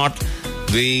is not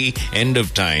the end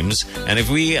of times, and if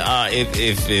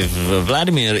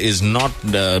Vladimir is not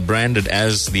branded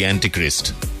as the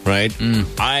Antichrist, right?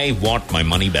 I want my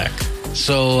money back.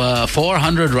 So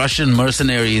 400 Russian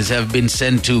mercenaries have been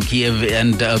sent to Kiev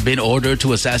and been ordered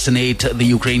to assassinate the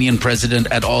Ukrainian president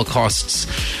at all costs.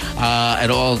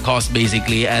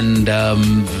 Basically. And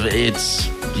it's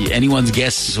anyone's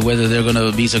guess whether they're going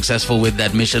to be successful with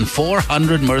that mission.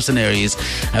 400 mercenaries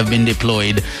have been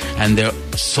deployed, and their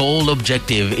sole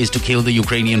objective is to kill the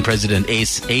Ukrainian president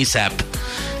ASAP.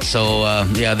 So,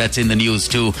 that's in the news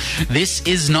too. This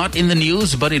is not in the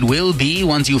news, but it will be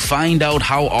once you find out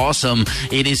how awesome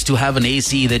it is to have an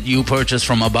AC that you purchase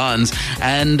from Abans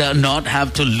and not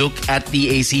have to look at the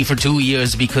AC for 2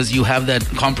 years because you have that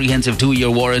comprehensive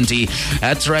 2-year warranty.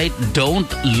 That's right.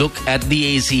 Don't look at the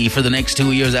AC for the next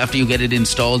 2 years after you get it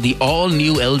installed. The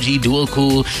all-new LG Dual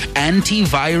Cool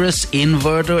antivirus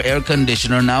inverter air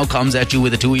conditioner now comes at you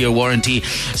with a 2-year warranty.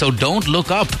 So don't look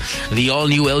up. The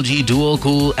all-new LG Dual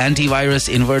Cool antivirus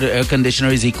inverter air conditioner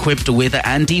is equipped with an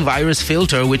antivirus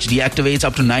filter which deactivates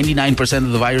up to 99%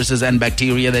 of the viruses and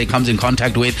bacteria that it comes in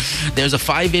contact with. There's a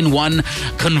 5-in-1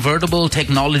 convertible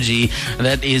technology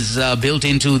that is built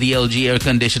into the LG air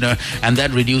conditioner, and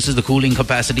that reduces the cooling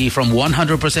capacity from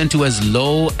 100% to as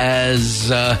low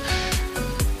as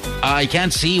I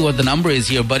can't see what the number is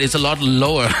here, but it's a lot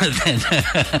lower than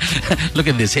look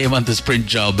at this Hemant's print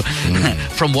job.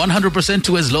 From 100%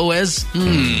 to as low as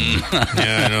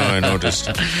Yeah, I know, I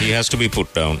noticed. He has to be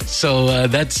put down. So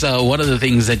that's one of the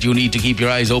things that you need to keep your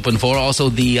eyes open for. Also,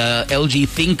 the LG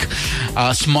Think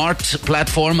smart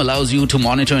platform allows you to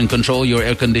monitor and control your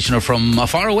air conditioner from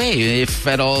far away. If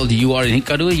at all you are in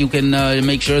Hikkadu, you can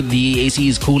make sure the AC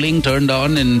is cooling, turned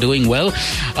on and doing well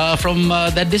from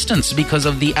that distance because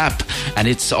of the app. And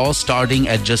it's all starting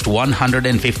at just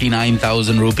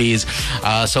 159,000 rupees.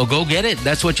 So go get it.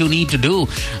 That's what you need to do.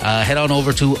 Head on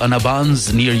over to an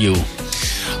Abans near you.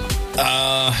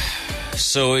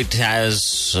 So it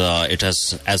has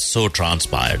as so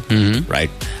transpired, right?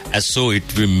 As so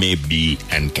it may be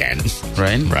and can,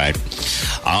 right?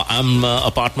 I'm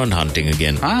apartment hunting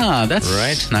again. That's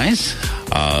right, nice.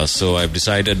 So I've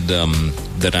decided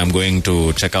that I'm going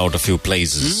to check out a few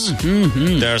places.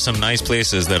 There are some nice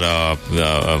places that are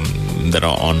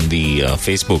on the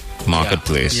Facebook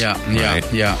marketplace.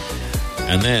 Yeah.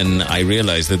 And then I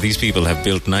realized that these people have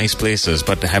built nice places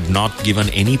but have not given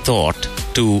any thought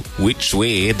to which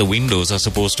way the windows are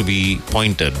supposed to be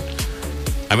pointed.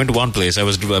 I went to one place, I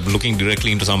was looking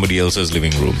directly into somebody else's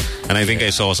living room, and I think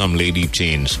I saw some lady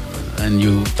change. And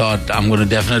you thought, I'm going to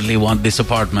definitely want this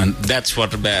apartment. That's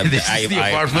what this is the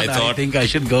apartment I thought I think I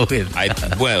should go with.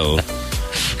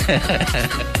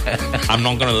 I'm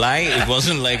not gonna lie, it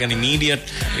wasn't like an immediate,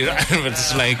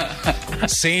 it's like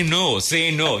say no.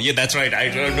 Yeah, that's right, I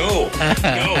don't know.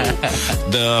 No.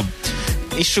 The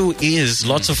issue is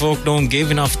lots of folk don't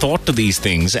give enough thought to these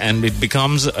things, and it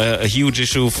becomes a huge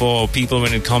issue for people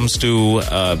when it comes to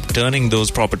turning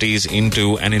those properties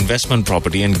into an investment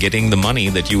property and getting the money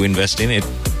that you invest in it,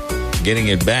 getting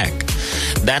it back.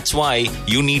 That's why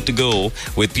you need to go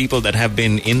with people that have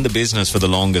been in the business for the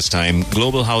longest time.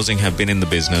 Global Housing have been in the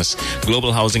business.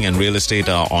 Global Housing and Real Estate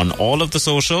are on all of the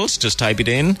socials. Just type it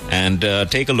in and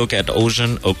take a look at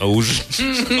Ocean. Oznaz.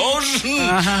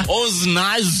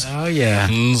 Oh, yeah.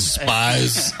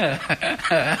 Spies.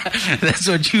 That's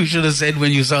what you should have said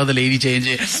when you saw the lady change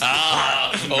it.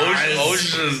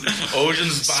 Ocean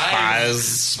spies.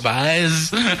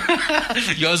 Spies.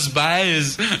 Your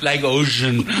spies like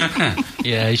ocean.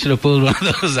 Yeah, you should have pulled one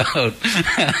of those out.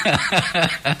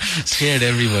 Scared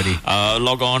everybody.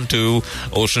 Log on to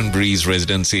Ocean Breeze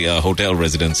Residency, Hotel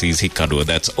Residencies Hikkadua.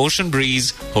 That's Ocean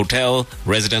Breeze Hotel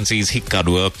Residencies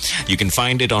Hikkadua. You can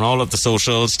find it on all of the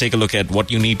socials. Take a look at what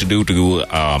you need to do to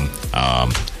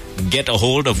get a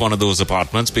hold of one of those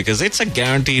apartments, because it's a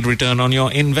guaranteed return on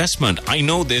your investment. I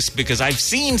know this because I've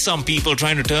seen some people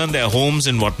trying to turn their homes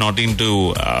and whatnot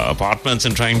into apartments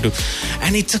and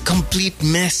and it's a complete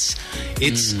mess.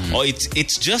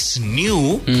 It's just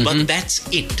new, but that's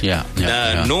it.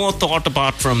 No thought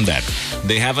apart from that.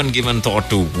 They haven't given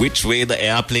thought to which way the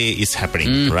airplay is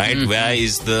happening, right? Where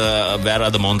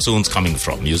are the monsoons coming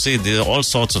from? You see, there are all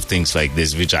sorts of things like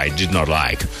this which I did not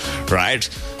like, right?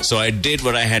 So I did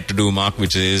what I had to do, Mark,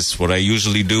 which is what I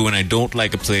usually do when I don't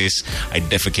like a place. I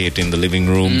defecate in the living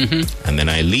room and then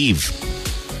I leave.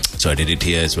 So I did it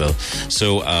here as well.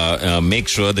 So make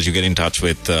sure that you get in touch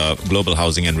with Global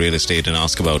Housing and Real Estate and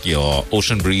ask about your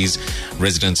Ocean Breeze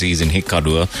Residencies in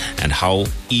Hikkadua and how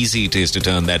easy it is to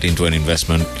turn that into an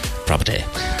investment property.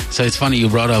 So it's funny you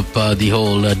brought up the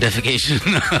whole defecation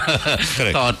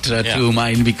thought to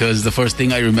mind, because the first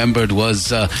thing I remembered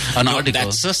was an article.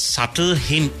 That's a subtle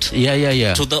hint to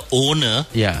the owner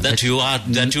that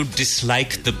you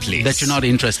dislike the place. That you're not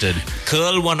interested.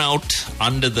 Curl one out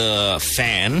under the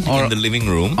fan in the living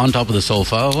room. On top of the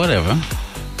sofa or whatever.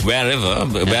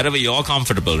 wherever you're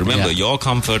comfortable. Remember, your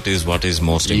comfort is what is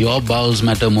most important. Your bowels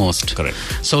matter most. Correct.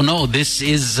 So no, this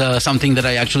is something that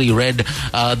I actually read.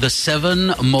 The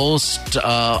 7 most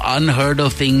unheard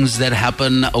of things that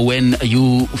happen when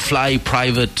you fly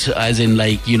private, as in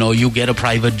like, you get a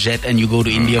private jet and you go to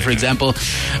India, for example.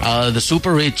 The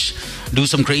super rich do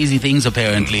some crazy things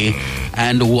apparently.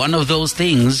 And one of those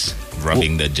things...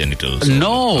 Rubbing their genitals.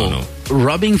 No.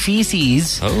 Rubbing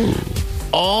feces. Oh.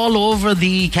 All over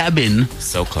the cabin.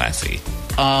 So classy.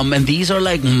 And these are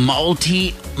like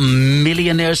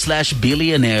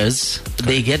multi-millionaires/billionaires.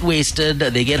 They get wasted,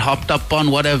 they get hopped up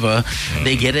on whatever,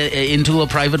 they get into a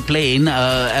private plane,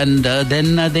 and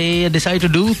then they decide to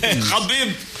do things.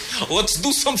 Habib, let's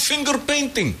do some finger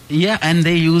painting. Yeah, and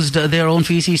they used their own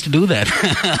feces to do that.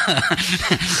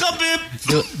 Habib,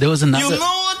 there was another... You know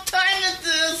what time it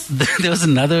is? There was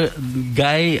another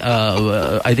guy,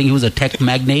 I think he was a tech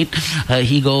magnate.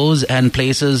 He goes and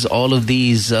places all of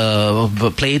these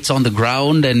plates on the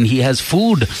ground, and he has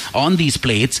food on these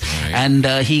plates. Right. And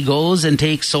he goes and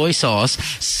takes soy sauce,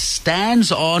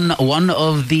 stands on one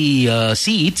of the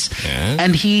seats,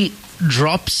 and he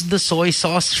drops the soy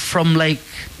sauce from up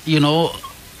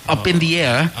in the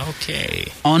air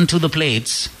onto the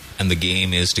plates. And the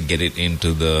game is to get it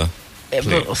into the... Get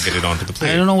it onto the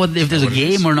plate. I don't know if there's a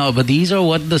game or not, but these are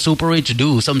what the super rich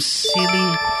do. Some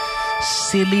silly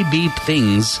beep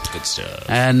things. Good stuff.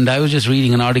 And I was just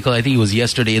reading an article, I think it was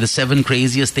yesterday, the 7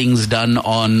 craziest things done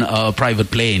on a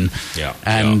private plane. Yeah.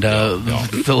 And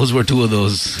those were 2 of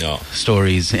those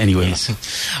stories anyways.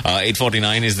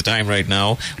 8:49 is the time right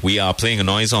now. We are playing a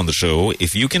noise on the show.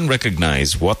 If you can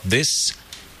recognize what this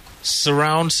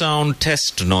surround sound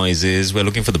test noise is, we're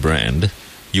looking for the brand.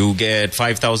 You get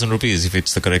 5,000 rupees if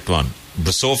it's the correct one.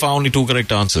 But so far, only 2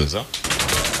 correct answers, huh?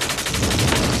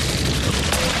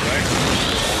 Right?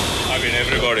 I mean,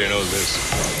 everybody knows this.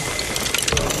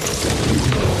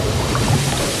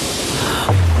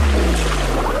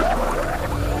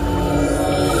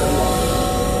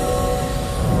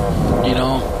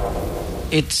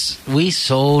 We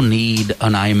so need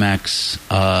an IMAX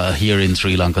here in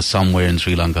Sri Lanka, somewhere in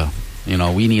Sri Lanka.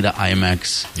 We need an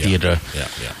IMAX theater.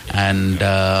 And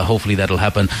hopefully that'll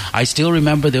happen. I still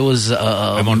remember there was...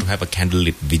 I want to have a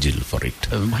candlelit vigil for it.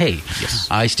 Yes.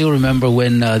 I still remember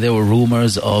when there were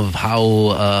rumors of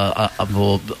how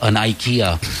an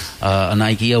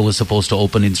IKEA was supposed to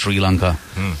open in Sri Lanka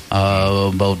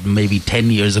about maybe 10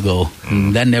 years ago.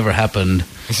 That never happened.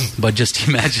 But just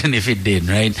imagine if it did,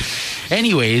 right?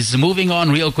 Anyways, moving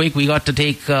on real quick. We got to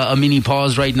take a mini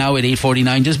pause right now at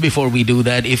 8:49. Just before we do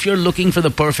that, if you're looking for the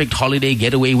perfect holiday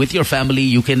getaway with your family,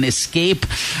 you can escape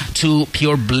to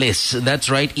pure bliss. That's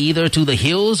right, either to the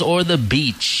hills or the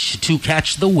beach to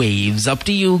catch the waves. Up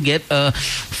to you. Get a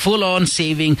full-on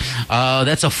saving.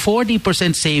 That's a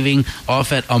 40% saving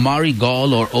off at Amari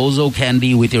Gall or Ozo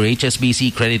Candy with your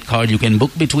HSBC credit card. You can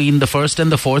book between the 1st and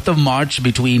the 4th of March,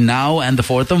 between now and the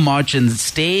 4th of March, and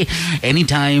stay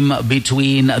anytime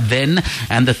between then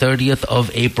and the 30th of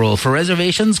April. For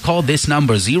reservations, call this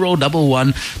number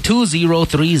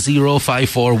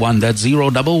 011-2030-541. That's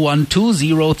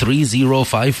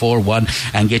 011-2030-541,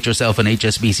 and get yourself an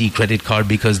HSBC credit card,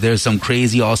 because there's some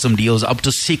crazy awesome deals up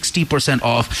to 60%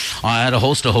 off at a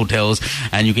host of hotels,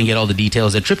 and you can get all the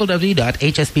details at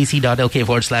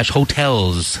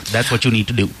www.hsbc.lk/hotels. That's what you need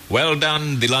to do. Well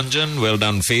done, Dilanjan. Well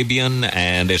done, Fabian.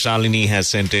 And Shalini has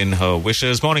sent in her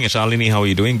wishes. Morning, Shalini. How are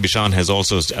you doing? Bishan has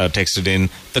also texted in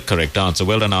the correct answer.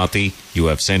 Well done, Aarti. You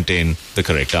have sent in the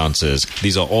correct answers.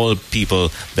 These are all people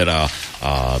that are,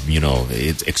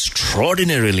 it's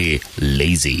extraordinarily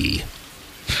lazy.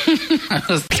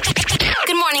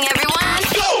 Good morning, everyone.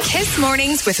 Kiss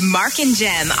Mornings with Mark and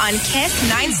Jem on Kiss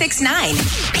 969.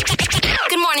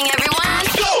 Good morning, everyone.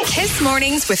 Kiss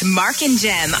Mornings with Mark and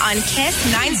Jem on Kiss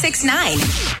 969.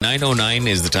 9:09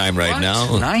 is the time right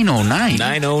now. 9:09?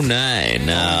 9:09.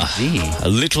 A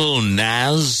Little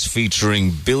Nas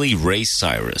featuring Billy Ray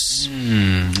Cyrus.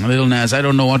 Little Nas, I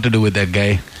don't know what to do with that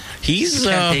guy. You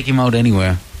can't take him out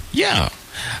anywhere. Yeah.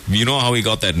 You know how he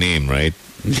got that name, right?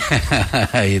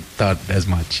 I thought as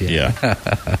much, yeah.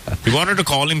 He wanted to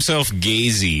call himself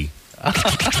Gazy.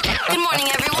 Good morning,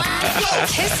 everyone.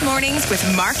 Kiss Mornings with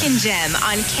Mark and Jem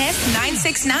on Kiss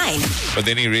 969. But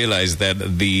then he realized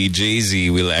that the Jay-Z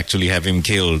will actually have him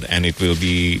killed, and it will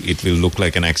look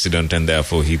like an accident, and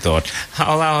therefore he thought,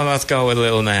 let's go with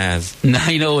Lil Nas.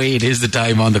 9:08 is the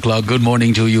time on the clock. Good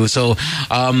morning to you. So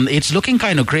it's looking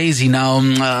kind of crazy now.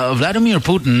 Vladimir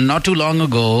Putin, not too long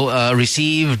ago,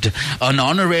 received an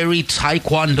honorary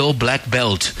Taekwondo black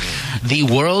belt. The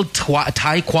World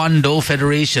Taekwondo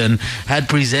Federation had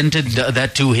presented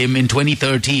that to him in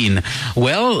 2013.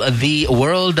 Well, the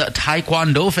World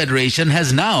Taekwondo Federation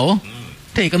has now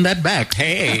taken that back.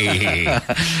 Hey.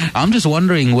 I'm just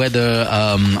wondering whether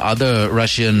other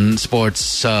Russian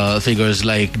sports figures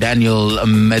like Daniel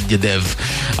Medvedev,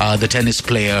 the tennis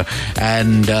player,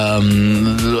 and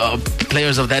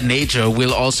players of that nature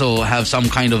will also have some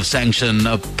kind of sanction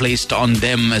placed on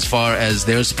them as far as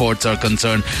their sports are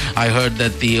concerned. I heard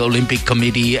that the Olympic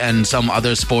Committee and some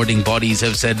other sporting bodies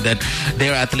have said that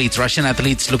their athletes, Russian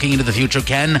athletes looking into the future,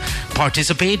 can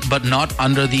participate, but not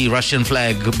under the Russian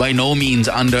flag, by no means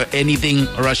under anything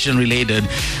Russian related.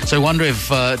 So I wonder if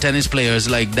tennis players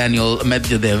like Daniel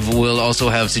Medvedev will also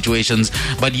have situations.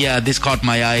 But yeah, this caught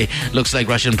my eye. Looks like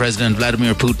Russian President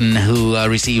Vladimir Putin, who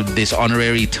received this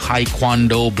honorary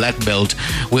Taekwondo black belt,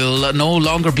 will no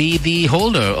longer be the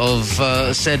holder of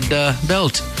said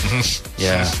belt.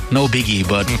 Yeah, no biggie,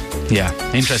 but yeah,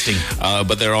 interesting.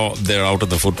 But they're out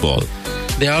of the football.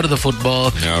 They're out of the football.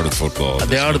 They're out of the football.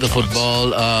 They're out of the football.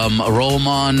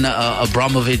 Roman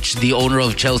Abramovich, the owner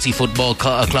of Chelsea Football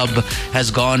Club,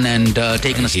 has gone and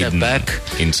taken a step back.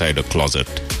 Inside a closet.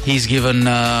 He's given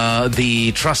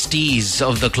the trustees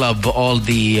of the club all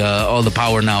the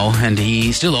power now, and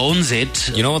he still owns it.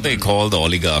 You know what they call the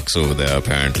oligarchs over there,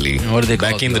 apparently? What do they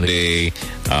call Back in the day,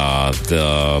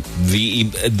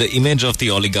 the image of the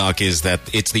oligarch is that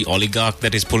it's the oligarch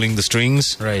that is pulling the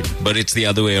strings. Right. But it's the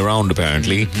other way around,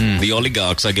 apparently. The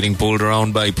oligarchs are getting pulled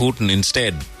around by Putin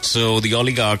instead. So the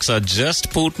oligarchs are just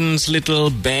Putin's little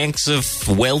banks of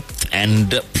wealth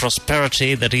and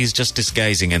prosperity that he's just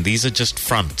disguising, and these are just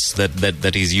fronts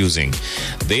that he's using.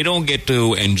 They don't get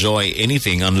to enjoy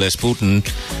anything unless Putin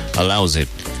allows it.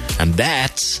 And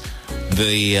that's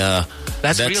the...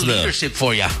 That's real leadership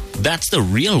for you. That's the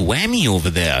real whammy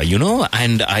over there, you know?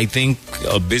 And I think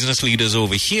business leaders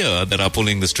over here that are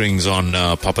pulling the strings on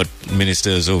puppet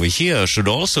ministers over here should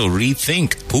also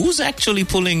rethink who's actually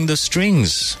pulling the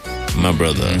strings, my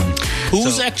brother.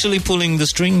 Who's actually pulling the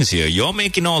strings here? You're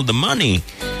making all the money,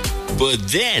 but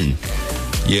then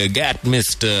you got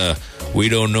Mr. We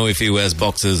don't know if he wears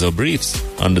boxers or briefs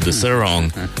under the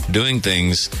sarong doing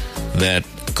things that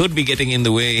could be getting in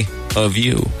the way of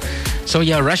you. So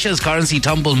yeah, Russia's currency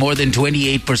tumbled more than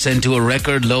 28% to a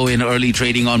record low in early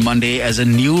trading on Monday as a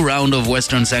new round of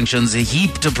Western sanctions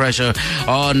heaped pressure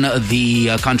on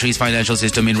the country's financial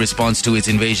system in response to its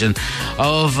invasion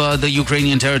of the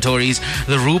Ukrainian territories.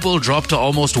 The ruble dropped to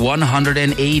almost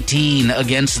 118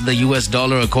 against the US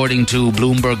dollar, according to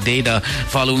Bloomberg data,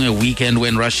 following a weekend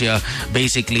when Russia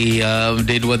basically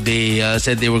did what they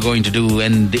said they were going to do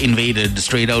and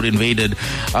straight out invaded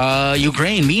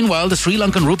Ukraine. Meanwhile, the Sri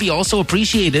Lankan rupee also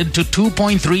appreciated to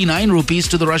 2.39 rupees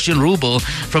to the Russian ruble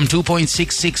from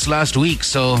 2.66 last week.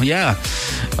 So yeah,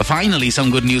 finally some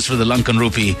good news for the Lankan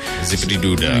rupee.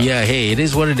 Zippity-doo-dah. Yeah, hey, it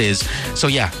is what it is. So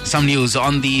yeah, some news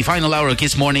on the final hour of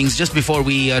Kiss Mornings. Just before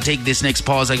we take this next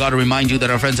pause, I got to remind you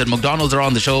that our friends at McDonald's are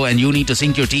on the show, and you need to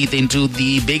sink your teeth into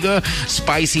the bigger,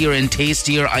 spicier and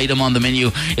tastier item on the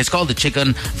menu. It's called the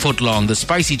chicken footlong, the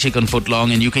spicy chicken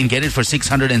footlong, and you can get it for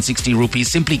 660 rupees.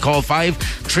 Simply call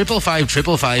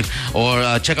 5555555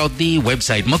 or check out the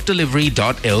website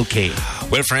mukdelivery.lk.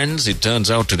 Well, friends, it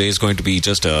turns out today is going to be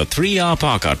just a 3-hour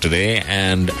power cut today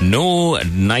and no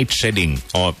night shedding.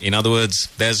 Or, in other words,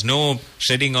 there's no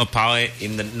shedding of power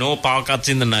no power cuts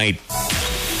in the night.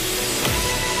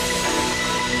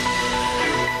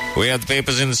 We have the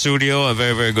papers in the studio. A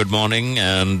very, very good morning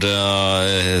and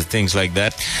things like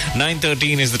that.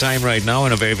 9:13 is the time right now,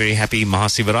 and a very, very happy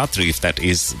Mahasivaratri, if that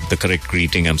is the correct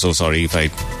greeting. I'm so sorry if I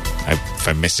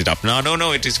messed it up.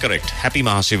 No, it is correct. Happy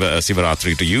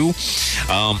Mahasivaratri to you.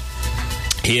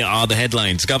 Here are the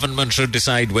headlines. Government should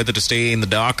decide whether to stay in the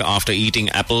dark after eating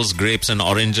apples, grapes and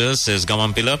oranges, says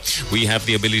Gamampilla. We have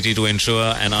the ability to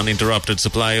ensure an uninterrupted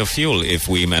supply of fuel if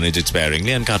we manage it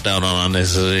sparingly and cut down on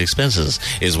unnecessary expenses,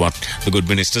 is what the good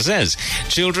minister says.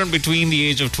 Children between the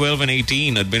age of 12 and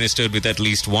 18 administered with at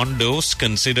least one dose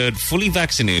considered fully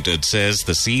vaccinated, says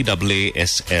the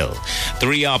CAASL.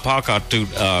 3-hour power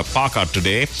cut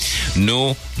today.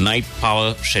 No night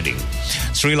power shedding.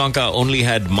 Sri Lanka only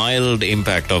had mild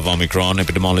impact of Omicron,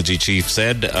 epidemiology chief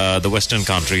said. The Western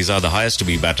countries are the highest to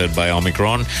be battered by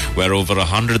Omicron, where over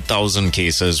 100,000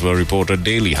 cases were reported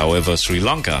daily. However, Sri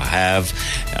Lanka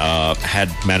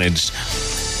had managed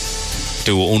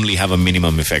to only have a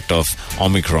minimum effect of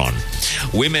Omicron.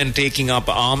 Women taking up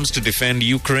arms to defend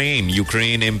Ukraine.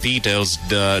 Ukraine MP tells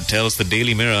the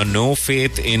Daily Mirror no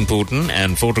faith in Putin,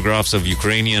 and photographs of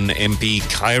Ukrainian MP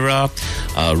Kyra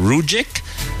Rujik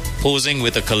posing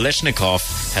with a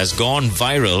Kalashnikov has gone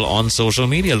viral on social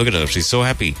media. Look at her. She's so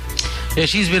happy. Yeah,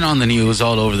 she's been on the news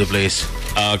all over the place.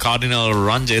 Cardinal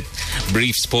Ranjit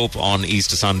briefs Pope on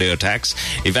Easter Sunday attacks.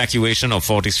 Evacuation of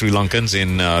 40 Sri Lankans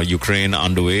in Ukraine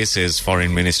underway, says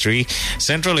Foreign Ministry.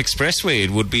 Central Expressway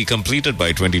would be completed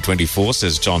by 2024,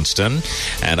 says Johnston.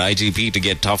 And IGP to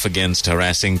get tough against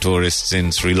harassing tourists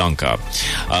in Sri Lanka.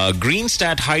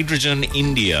 Greenstat Hydrogen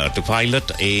India to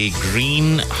pilot a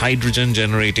green hydrogen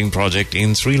generating project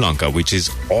in Sri Lanka, which is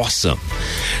awesome.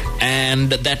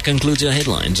 And that concludes your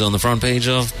headlines on the front page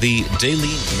of the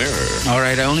Daily Mirror. All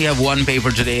right, I only have one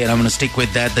paper today, and I'm going to stick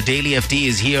with that. The Daily FT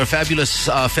is here. Fabulous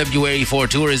February for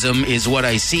tourism is what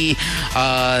I see.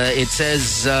 It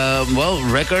says, the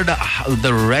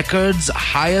record's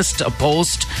highest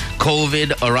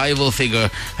post-COVID arrival figure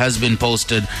has been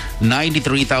posted.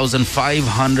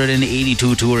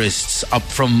 93,582 tourists, up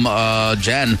from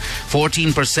Jan.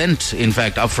 14%, in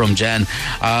fact, up from Jan.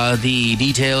 The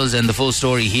details and the full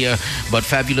story here, but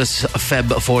fabulous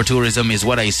Feb for tourism is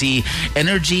what I see.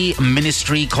 Energy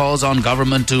Ministry calls on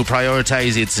government to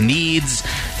prioritize its needs.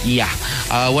 Yeah.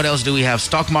 What else do we have?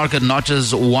 Stock market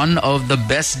notches one of the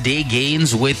best day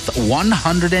gains with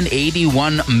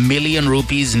 181 million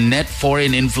rupees net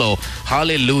foreign inflow.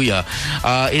 Hallelujah.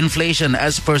 Inflation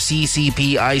as per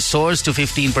CCPI soars to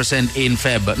 15% in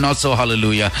Feb. Not so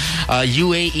hallelujah.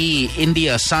 UAE,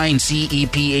 India signed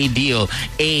CEPA deal.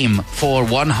 Aim for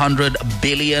 $100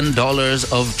 billion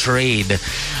of trade.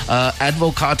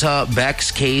 Advocata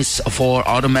backs case for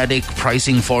automatic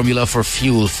pricing formulae for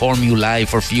fuel.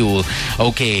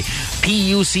 Okay.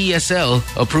 PUCSL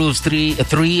approves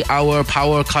three-hour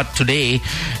power cut today.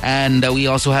 And we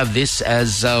also have this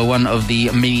as one of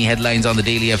the mini headlines on the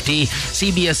Daily FT.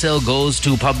 CBSL goes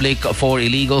to public for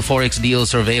illegal forex deal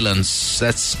surveillance.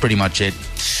 That's pretty much it.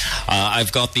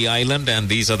 I've got the island, and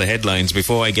these are the headlines.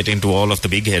 Before I get into all of the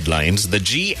big headlines, the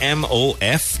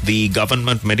GMOF, the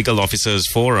Government Medical Officers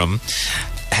Forum,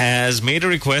 has made a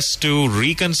request to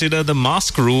reconsider the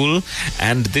mask rule,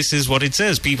 and this is what it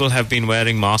says. People have been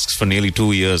wearing masks for nearly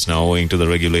 2 years now, owing to the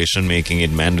regulation making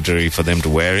it mandatory for them to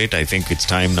wear it. I think it's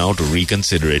time now to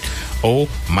reconsider it. Oh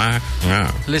my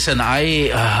God. Listen,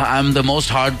 I'm the most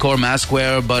hardcore mask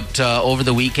wearer, but over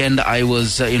the weekend I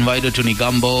was invited to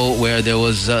Negombo, where there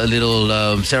was a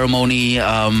little ceremony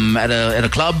at a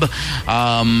club,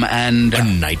 and a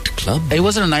nightclub. It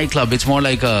wasn't a nightclub. It's more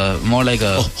like a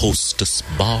hostess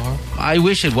bar. I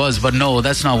wish it was, but no,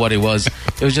 that's not what it was.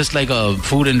 It was just like a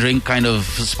food and drink kind of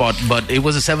spot, but it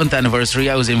was the 7th anniversary.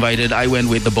 I was invited. I went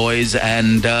with the boys,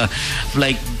 and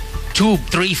like 2,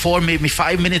 3, 4, maybe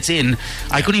 5 minutes in,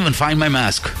 I couldn't even find my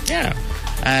mask. Yeah.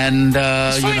 And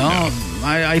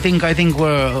I think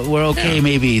we're okay. Yeah.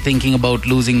 Maybe thinking about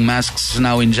losing masks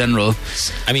now in general.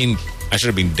 I mean, I should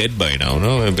have been dead by now,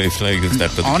 no? If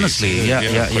that was honestly,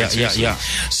 the yeah.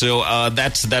 So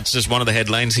that's just one of the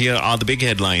headlines. Here are the big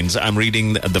headlines. I'm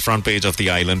reading the front page of the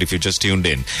island if you just tuned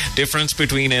in. Difference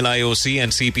between LIOC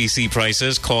and CPC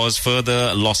prices cause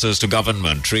further losses to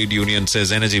government. Trade union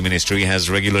says Energy Ministry has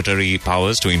regulatory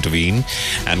powers to intervene.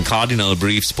 And Cardinal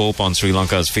briefs Pope on Sri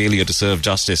Lanka's failure to serve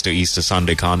justice to Easter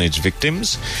Sunday carnage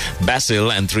victims.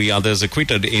 Basil and 3 others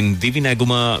acquitted in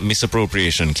Divinaguma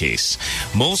misappropriation case.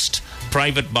 Most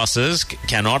private buses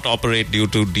cannot operate due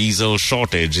to diesel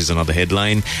shortage is another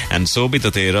headline. And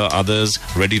Sobitatera, others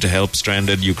ready to help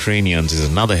stranded Ukrainians is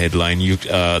another headline.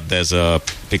 There's a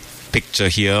picture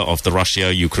here of the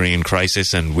Russia-Ukraine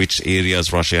crisis and which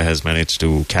areas Russia has managed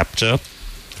to capture.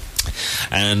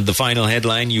 And the final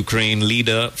headline, Ukraine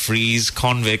leader frees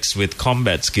convicts with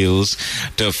combat skills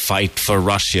to fight for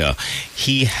Russia.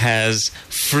 He has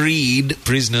freed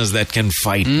prisoners that can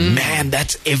fight. Man,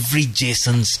 that's every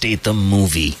Jason Statham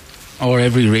movie. Or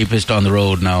every rapist on the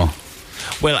road now.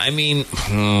 Well, I mean,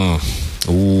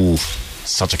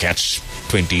 such a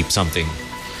catch-20-something.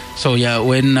 So yeah,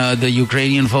 when the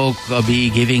Ukrainian folk be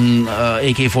giving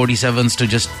AK-47s to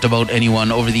just about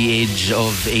anyone over the age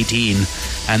of 18,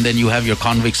 and then you have your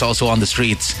convicts also on the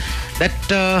streets, that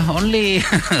only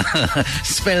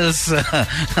spells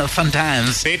fun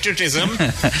times. Patriotism.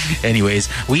 Anyways,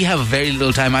 we have very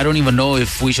little time. I don't even know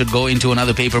if we should go into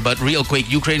another paper, but real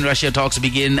quick, Ukraine-Russia talks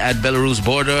begin at Belarus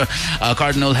border.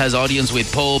 Cardinal has audience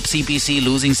with Pope. CPC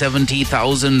losing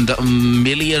 70,000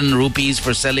 million rupees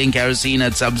for selling kerosene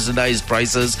at subsidized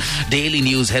prices. Daily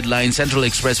news headline, Central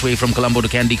Expressway from Colombo to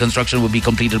Kandy construction will be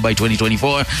completed by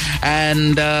 2024.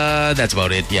 And that's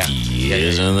about it. Yeah.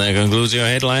 Yes, and that concludes your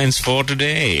headlines for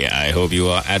today. I hope you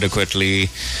are adequately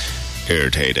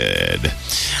irritated.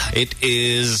 It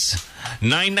is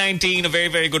 9:19, a very,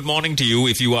 very good morning to you.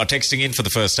 If you are texting in for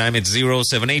the first time, it's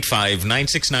 0785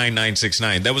 969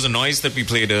 969. There was a noise that we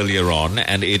played earlier on,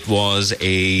 and it was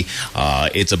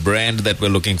it's a brand that we're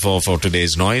looking for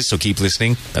today's noise, so keep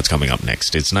listening. That's coming up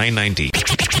next. It's 9:19.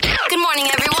 Good morning,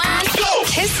 everyone.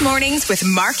 Kiss Mornings with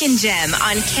Mark and Jem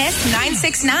on Kiss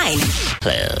 969.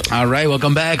 All right,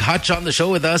 welcome back. Hutch on the show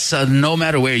with us. No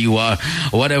matter where you are,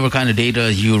 whatever kind of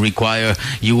data you require,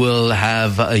 you will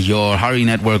have your Hari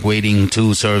network waiting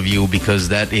to serve you, because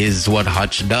that is what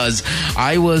Hutch does.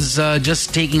 I was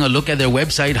just taking a look at their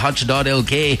website,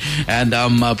 hutch.lk, and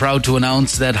I'm proud to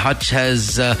announce that Hutch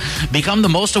has become the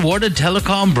most awarded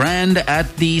telecom brand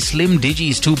at the Slim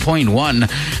Digis 2.1,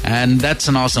 and that's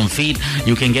an awesome feat.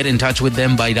 You can get in touch with them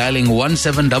by dialing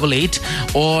 1788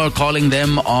 or calling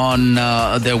them on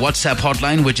their WhatsApp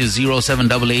hotline, which is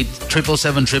 0788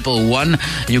 777 111.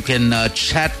 You can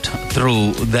chat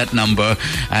through that number,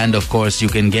 and of course you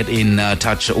can get in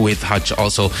touch with Hutch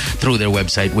also through their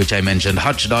website, which I mentioned,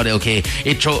 hutch.lk.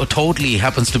 It totally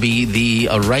happens to be the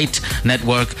right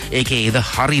network, aka the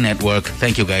Hari network.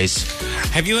 Thank you, guys.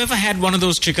 Have you ever had one of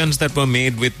those chickens that were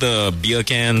made with the beer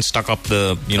can stuck up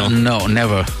the, No,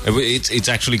 never. It's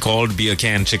actually called beer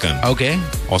can chicken. Okay.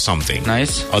 Or something.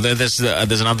 Nice. Or there's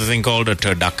another thing called a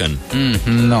turducken.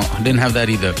 No, didn't have that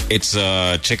either. It's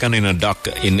a chicken in a duck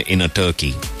in a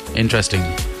turkey. Interesting.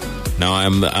 Now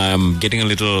I'm getting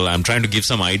I'm trying to give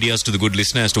some ideas to the good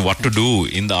listener as to what to do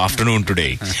in the afternoon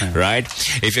today, right?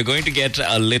 If you're going to get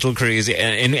a little crazy,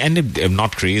 and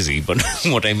not crazy, but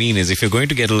what I mean is if you're going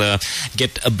to get a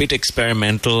bit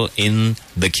experimental in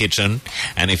the kitchen,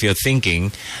 and if you're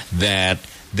thinking that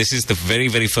this is the very,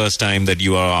 very first time that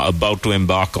you are about to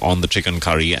embark on the chicken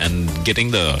curry, and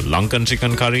getting the Lankan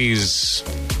chicken curry is...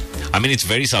 it's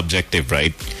very subjective,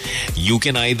 right?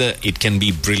 It can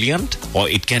be brilliant, or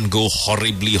it can go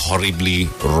horribly, horribly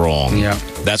wrong. Yeah.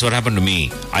 That's what happened to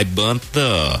me. I burnt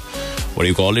the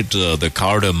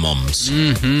cardamoms.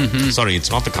 Sorry,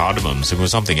 it's not the cardamoms. It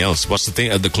was something else. What's the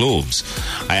thing? The cloves.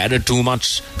 I added too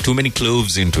many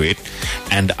cloves into it,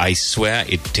 and I swear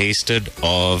it tasted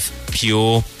of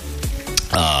pure...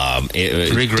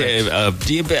 regret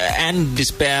and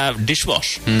despair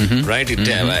dishwash, right?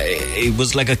 It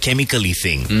was like a chemically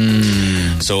thing.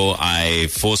 So I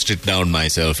forced it down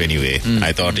myself anyway.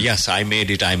 I thought, yes, I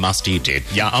made it, I must eat it.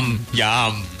 Yum,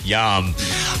 yum, yum.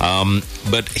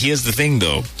 But here's the thing,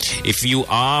 though. If you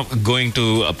are going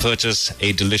to purchase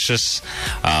a delicious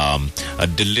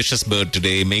bird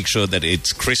today, make sure that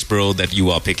it's Crisbro that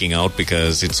you are picking out,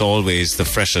 because it's always the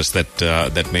freshest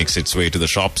that makes its way to the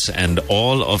shops. And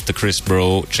all of the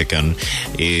Crisbro chicken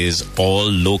is all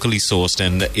locally sourced,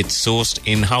 and it's sourced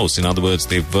in-house. In other words,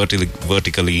 they've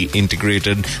vertically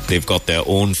integrated. They've got their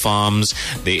own farms.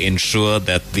 They ensure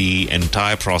that the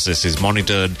entire process is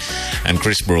monitored. And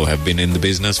Crisbro have been in the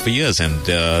business for years, and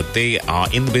they are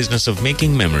in the business of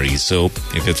making memories. So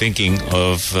if you're thinking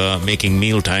of making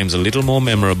meal times a little more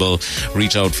memorable,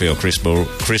 reach out for your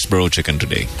Crisbro chicken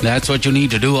today. That's what you need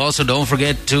to do. Also, don't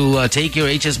forget to take your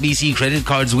HSBC credit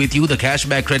cards with you, the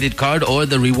cashback credit card or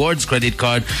the rewards credit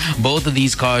card. Both of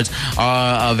these cards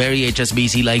are very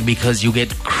HSBC-like, because you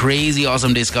get crazy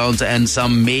awesome discounts and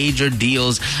some major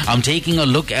deals. I'm taking a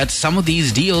look at some of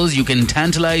these deals. You can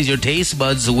tantalize your taste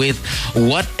buds with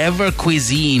whatever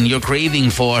cuisine you're craving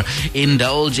for.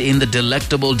 Indulge in the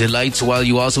delectable delights while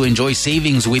you also enjoy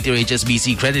savings with your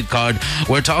HSBC credit card.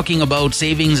 We're talking about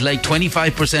savings like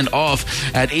 25% off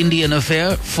at Indian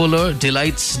Affair, Fuller,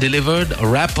 Delights Delivered,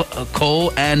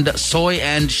 Rapco, and Soy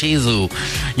and Shizu.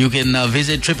 You can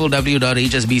visit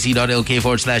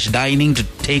www.hsbc.lk/dining to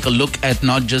take a look at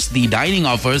not just the dining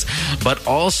offers, but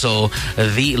also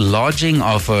the lodging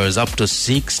offers. Up to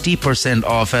 60%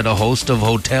 off at a host of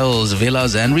hotels,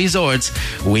 villas, and resorts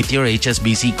with your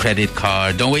HSBC credit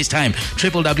card. Don't waste time.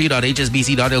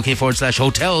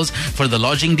 www.hsbc.lk/hotels for the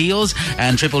lodging deals,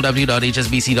 and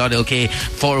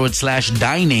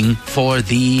www.hsbc.lk/dining for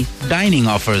the dining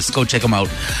offers. Go check them out.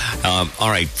 All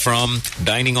right. From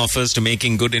dining offers to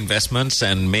making good investments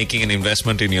and making an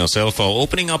investment in yourself, or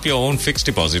opening up your own fixed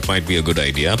deposit might be a good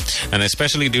idea. And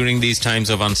especially during these times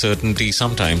of uncertainty,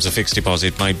 sometimes a fixed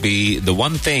deposit might be the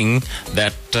one thing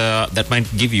that might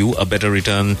give you a better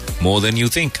return more than you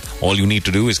think. All you need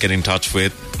to do is get in touch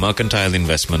with Mercantile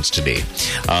Investments today.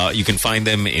 You can find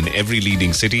them in every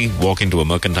leading city. Walk into a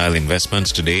Mercantile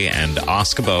Investments today and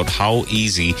ask about how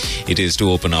easy it is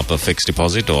to open up a fixed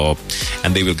deposit,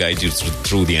 and they will guide you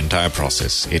through the entire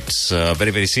process. It's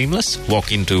very, very seamless.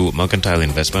 Walk into Mercantile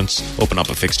Investments, open up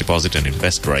a fixed deposit and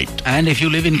invest right. And if you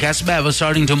live in Casbah,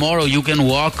 starting tomorrow, you can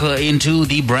walk into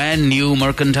the brand new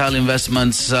Mercantile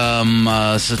Investments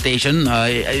station.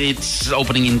 It's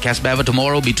opening in Casbah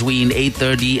tomorrow between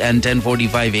 8:30 and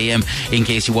 10:45 a.m. in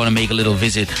case you want to make a little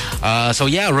visit.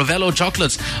 Ravello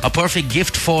chocolates, a perfect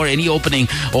gift for any opening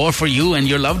or for you and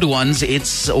your loved ones.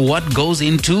 It's what goes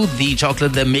into the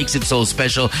chocolate that makes it so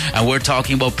special. And we're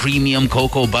talking about premium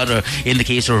cocoa butter in the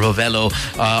case of Ravello,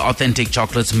 authentic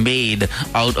chocolates made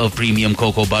out of premium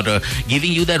cocoa butter,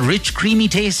 giving you that rich, creamy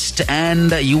taste,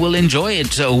 and you will enjoy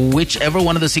it. Whichever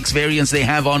one of the 6 variants they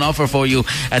have on offer for you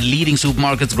at leading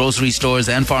supermarkets, grocery stores,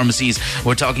 and pharmacies.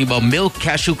 We're talking about milk,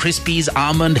 cashew crispies,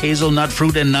 almond, hazelnut,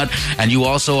 fruit and nut, and you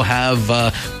also have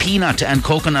peanut and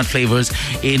coconut flavors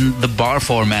in the bar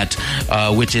format,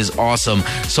 which is awesome.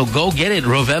 So go get it.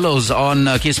 Ravello's on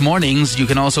Kiss Mornings. You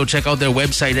can also check out their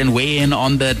website and weigh in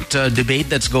on that debate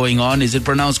that's going on. Is it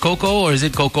pronounced cocoa or is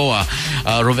it cocoa?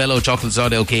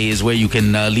 RavelloChocolates.lk is where you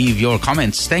can leave your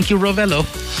comments. Thank you, Ravello.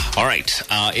 All right.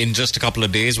 In just a couple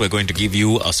of days, we're going to give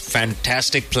you a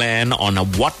fantastic plan on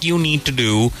what you need to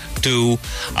do to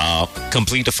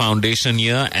complete a foundation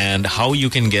year and how you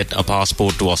can get a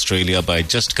passport to Australia by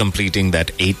just completing that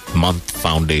 8-month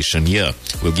foundation year.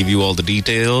 We'll give you all the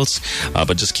details,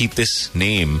 but just keep this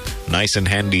name nice and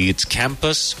handy. It's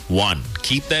Campus One.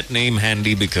 Keep that name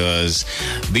handy because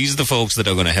these are the folks that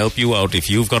are going to help you out. If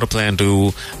you've got a plan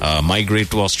to migrate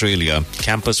to Australia,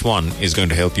 Campus One is going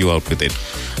to help you out with it.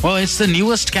 Well, it's the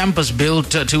newest campus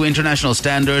built to international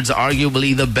standards,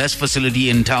 arguably the best facility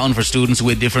in town for students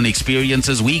with different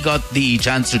experiences. We got the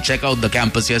chance to check out the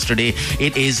campus yesterday.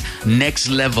 It is next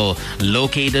level,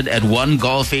 located at One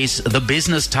Galface, the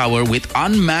business tower with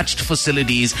unmatched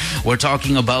facilities. We're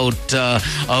talking about a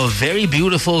very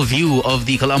beautiful view of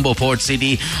the Colombo Port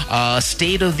City,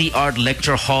 state-of-the-art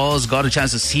lecture halls. Got a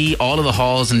chance to see all of the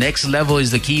halls. Next level is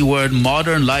the key word.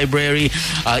 Modern library,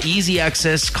 easy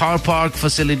access, car park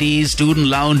facilities, student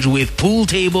lounge with pool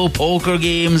table, poker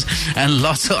games, and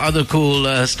lots of other cool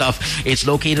stuff. It's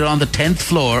located on the 10th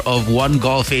floor of One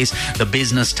Galface, the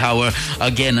business tower.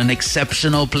 Again, an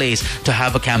exceptional place to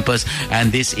have a campus,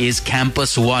 and this is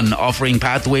Campus One, offering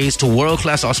pathways to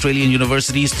world-class Australian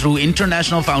universities through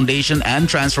international foundation and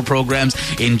transfer programs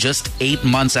in just 8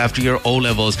 months after your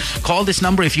O-levels. Call this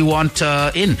number if you want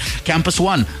in. Campus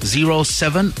One,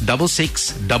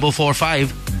 0766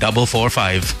 445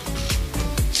 445.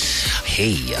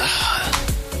 Hey,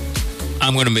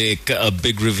 I'm going to make a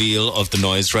big reveal of the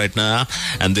noise right now,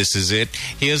 and this is it.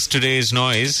 Here's today's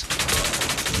noise.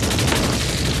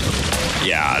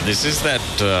 Yeah, this is that.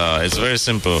 It's very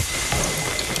simple.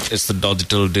 It's the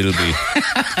Digital Dilby.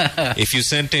 If you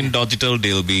sent in Digital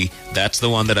Dilby, that's the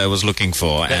one that I was looking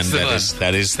for, and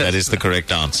that is the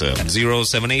correct answer.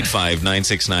 0785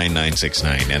 969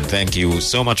 969. And thank you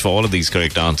so much for all of these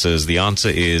correct answers. The answer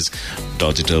is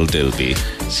Digital Dilby.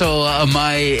 So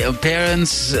my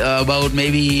parents, about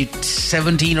maybe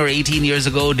 17 or 18 years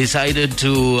ago, decided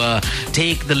to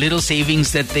take the little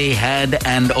savings that they had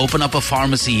and open up a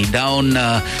pharmacy down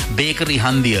Bakery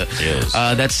Handia. Yes.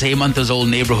 That's Hemantha's old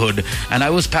neighborhood. And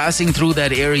I was passing through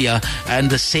that area,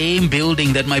 and the same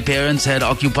building that my parents had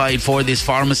occupied for this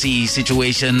pharmacy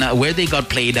situation, where they got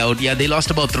played out, they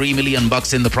lost about $3 million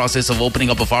in the process of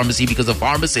opening up a pharmacy because a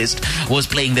pharmacist was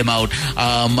playing them out,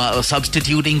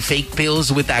 substituting fake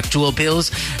pills with actual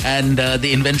pills, and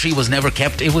the inventory was never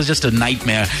kept. It was just a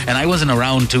nightmare, and I wasn't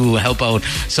around to help out.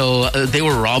 So they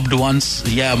were robbed once.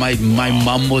 My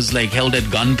mom was like held at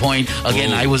gunpoint.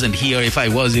 Again, I wasn't here. If I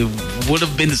was, it would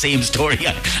have been the same story.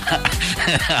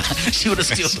 She would have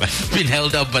still been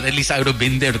held up, but at least I would have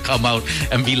been there to come out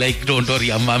and be like, don't worry,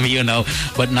 I'm here now.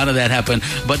 But none of that happened.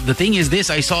 But the thing is this,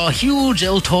 I saw a huge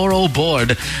El Toro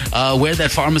board where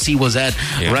that pharmacy was at,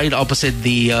 right opposite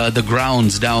the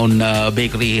grounds down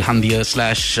Bakery Handia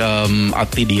 /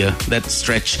 Atidia, that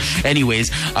stretch.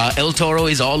 Anyways, El Toro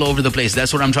is all over the place.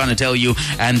 That's what I'm trying to tell you.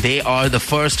 And they are the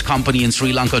first company in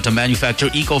Sri Lanka to manufacture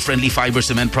eco-friendly fiber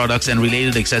cement products and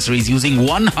related accessories using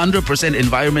 100%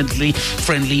 environmentally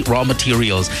friendly raw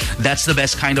materials. That's the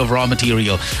best kind of raw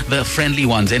material, the friendly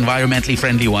ones, environmentally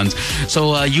friendly ones.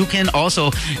 So you can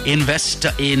also invest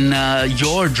in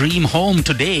your dream home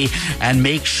today and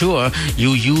make sure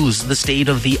you use the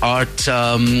state-of-the-art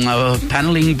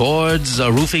paneling boards,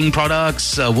 roofing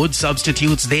products, wood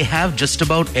substitutes. They have just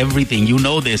about everything. You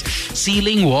know this.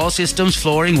 Ceiling, wall systems,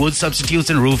 flooring, wood substitutes,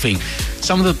 and roofing.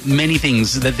 Some of the many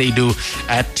things that they do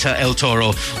at El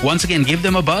Toro. Once again, give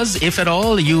them a buzz. If at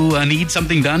all you need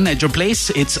something done at your place,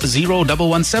 it's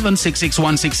 0117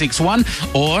 661 661,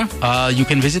 or you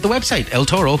can visit the website,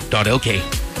 eltoro.lk.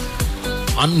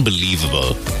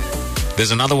 Unbelievable.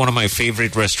 There's another one of my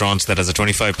favorite restaurants that has a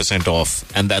 25% off,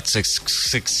 and that's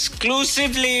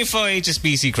exclusively for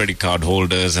HSBC credit card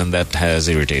holders, and that has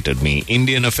irritated me.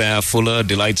 Indian Affair, Fuller,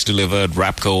 Delights Delivered,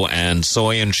 Rapco, and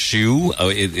Soy and Shoe.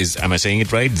 Am I saying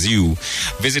it right? Zoo.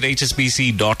 Visit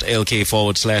hsbc.lk/dining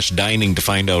to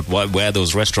find out where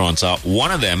those restaurants are.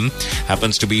 One of them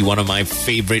happens to be one of my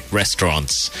favorite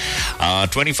restaurants.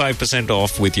 25%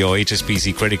 off with your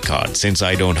HSBC credit card. Since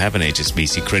I don't have an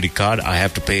HSBC credit card, I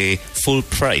have to pay full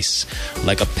price,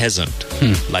 like a peasant,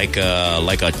 like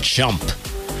a chump.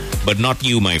 But not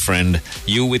you, my friend.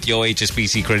 You with your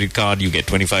HSBC credit card, you get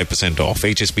 25% off.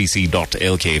 hsbc.lk/dining.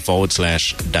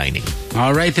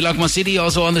 All right, Tilakma City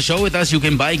also on the show with us. You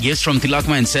can buy gifts from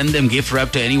Tilakma and send them gift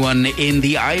wrap to anyone in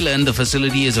the island. The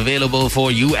facility is available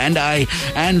for you and I.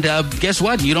 And guess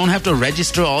what? You don't have to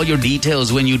register all your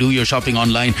details when you do your shopping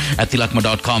online at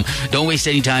tilakma.com. Don't waste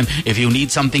any time. If you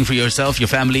need something for yourself, your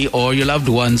family, or your loved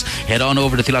ones, head on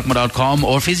over to tilakma.com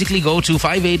or physically go to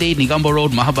 588 Nigambo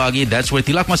Road, Mahabagi. That's where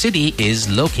Tilakma City is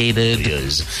located.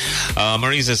 Yes.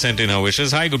 Marisa sent in her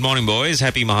wishes. Hi, good morning, boys.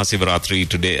 Happy Mahasivaratri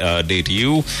today, day to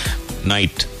you.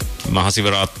 Night.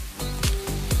 Mahasivaratri.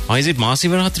 Why is it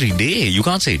Mahasivaratri day? You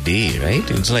can't say day, right?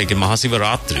 It's like a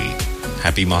Mahasivaratri.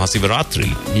 Happy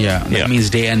Mahasivaratri. Yeah, that means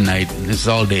day and night. It's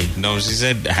all day. No, she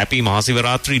said Happy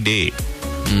Mahasivaratri day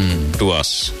to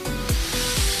us.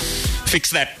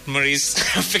 Fix that, Maurice.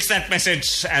 Fix that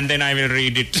message, and then I will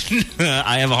read it.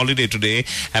 I have a holiday today.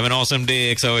 Have an awesome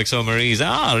day, XOXO Maurice.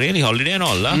 Really? Holiday and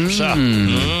all?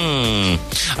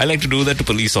 I like to do that to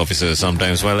police officers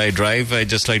sometimes. While I drive, I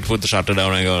just like to put the shutter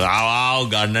down and I go, ow,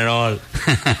 gun and all.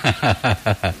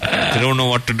 They don't know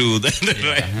what to do.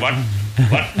 What?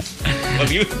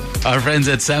 You? Our friends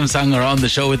at Samsung are on the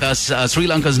show with us. Sri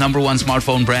Lanka's #1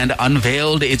 smartphone brand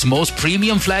unveiled its most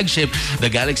premium flagship, the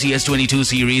Galaxy S22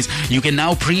 series. You can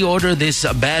now pre-order this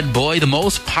bad boy, the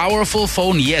most powerful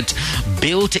phone yet.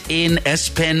 Built-in S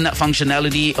Pen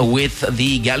functionality with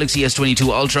the Galaxy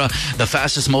S22 Ultra, the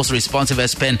fastest, most responsive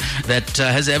S Pen that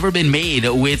has ever been made,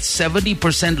 with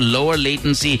 70% lower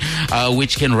latency,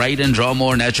 which can write and draw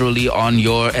more naturally on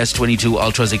your S22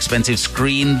 Ultra's expensive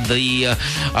screen. The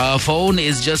phone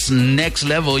is just next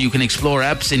level. You can explore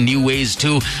apps in new ways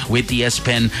too with the S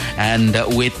Pen and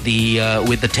with the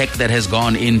tech that has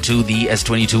gone into the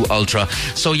S22 Ultra.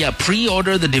 So yeah,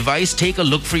 pre-order the device. Take a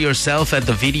look for yourself at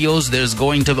the videos. There's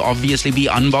going to obviously be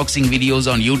unboxing videos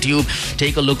on YouTube.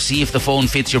 Take a look, see if the phone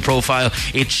fits your profile.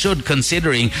 It should,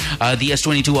 considering the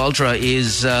S22 Ultra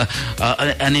is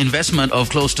an investment of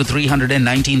close to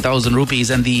 319,000 rupees,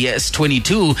 and the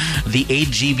S22, the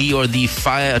 8GB or the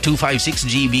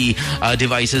 256GB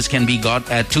devices can be got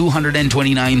at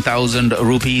 229,000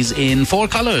 rupees in 4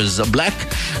 colors. Black,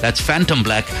 that's Phantom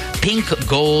Black, pink,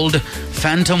 gold,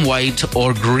 Phantom White,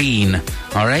 or green.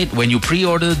 All right, when you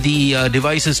pre-order the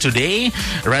devices today,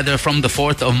 rather from the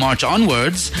 4th of March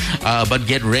onwards, but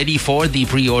get ready for the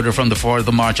pre-order from the 4th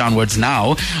of March onwards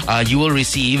now, you will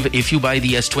receive, if you buy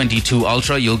the S22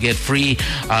 Ultra, you'll get free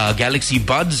Galaxy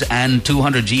Buds and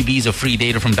 200 GBs of free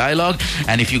data from Dialog.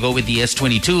 And if you go with the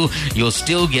S22, you'll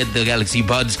still get the Galaxy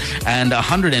Buds and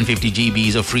 150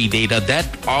 GBs of free data. That,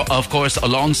 of course,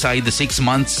 alongside the 6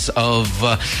 months of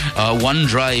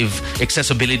OneDrive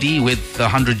accessibility with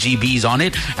 100 GBs on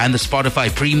it, and the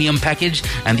Spotify Premium package,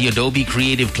 and the Adobe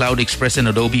Creative Cloud Express and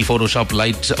Adobe Photoshop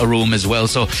Lightroom as well.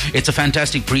 So it's a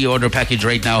fantastic pre-order package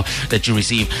right now that you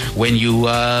receive when you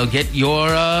get your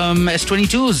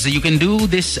S22s. You can do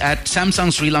this at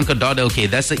samsungsrilanka.lk.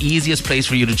 That's the easiest place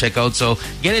for you to check out, so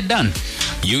get it done.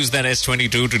 Use that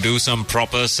S22 to do some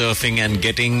proper surfing and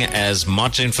getting as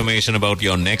much information about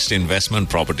your next investment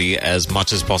property as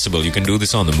much as possible. You can do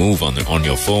this on the move on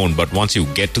your phone, but once you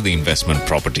get to the investment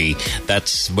property,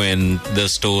 that's when the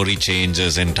story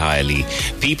changes entirely.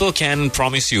 People can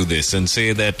promise you this and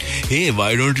say that, hey,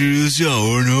 why don't you use your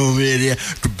own home area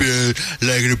to build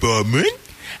like an apartment?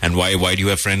 And why do you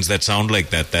have friends that sound like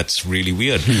that? That's really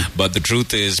weird. But the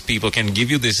truth is, people can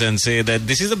give you this and say that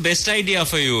this is the best idea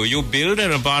for you. You build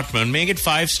an apartment, make it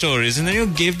 5 stories, and then you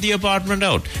give the apartment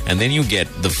out. And then you get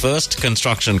the first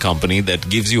construction company that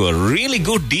gives you a really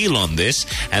good deal on this,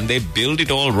 and they build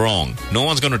it all wrong. No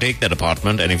one's going to take that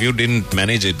apartment, and if you didn't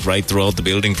manage it right throughout the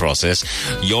building process,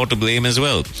 you're to blame as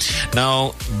well.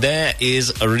 Now, there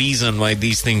is a reason why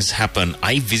these things happen.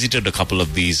 I visited a couple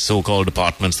of these so-called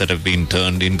apartments that have been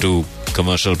turned into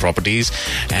commercial properties,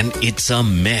 and it's a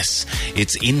mess.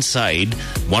 It's inside.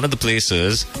 One of the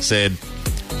places said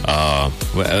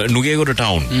Nugegoda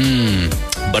town,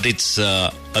 but it's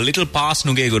a little past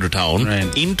Nugegoda town,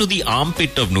 into the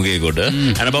armpit of Nugegoda,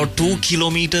 and about 2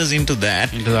 kilometers into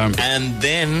that, and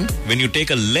then when you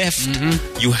take a left,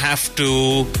 you have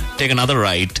to take another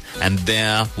right, and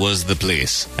there was the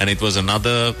place. And it was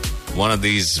another one of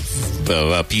these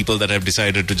people that have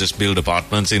decided to just build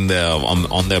apartments in their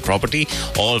on their property,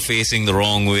 all facing the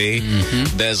wrong way.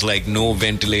 There's like no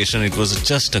ventilation. It was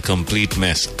just a complete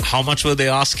mess. How much were they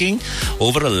asking?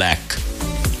 Over 1 lakh.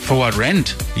 For what,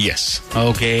 rent? Yes.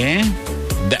 Okay.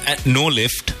 No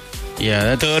lift.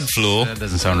 Yeah, third floor. That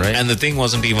doesn't sound right. And the thing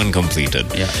wasn't even completed.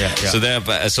 Yeah. So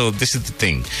this is the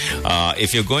thing.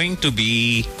 If you're going to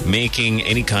be making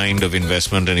any kind of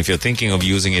investment, and if you're thinking of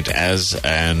using it as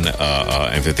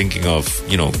if you're thinking of,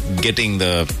 getting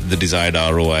the desired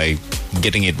ROI,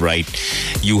 getting it right,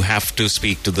 you have to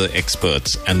speak to the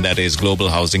experts, and that is Global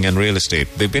Housing and Real Estate.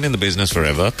 They've been in the business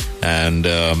forever, and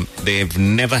they've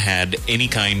never had any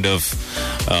kind of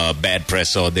bad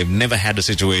press, or they've never had a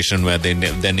situation where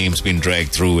their name's been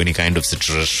dragged through any kind of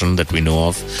situation that we know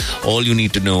of. All you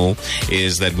need to know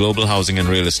is that Global Housing and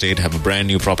Real Estate have a brand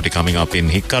new property coming up in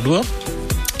Hikkadwa.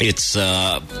 It's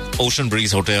Ocean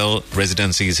Breeze Hotel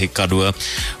Residencies Hikkadwa,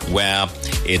 where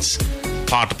it's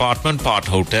part apartment, part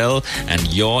hotel, and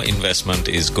your investment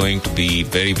is going to be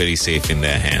very, very safe in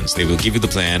their hands. They will give you the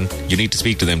plan. You need to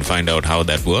speak to them to find out how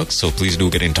that works, so please do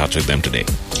get in touch with them today.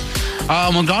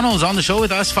 McDonald's on the show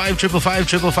with us,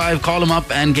 555-555. Call them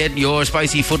up and get your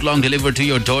spicy footlong delivered to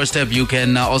your doorstep. You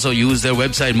can also use their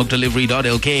website,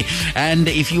 mukdelivery.lk. And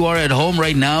if you are at home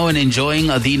right now and enjoying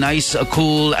the nice,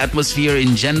 cool atmosphere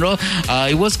in general,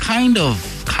 it was kind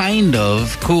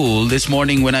of cool this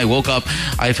morning when I woke up.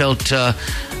 I felt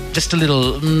just a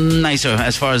little nicer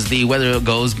as far as the weather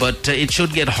goes, but it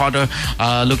should get hotter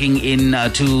looking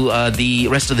into the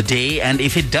rest of the day. And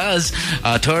if it does,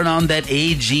 turn on that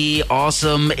AG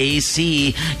awesome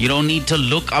AC. You don't need to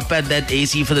look up at that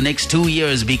AC for the next 2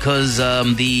 years, because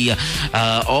the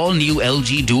all-new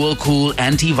LG Dual Cool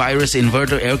Antivirus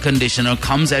Inverter Air Conditioner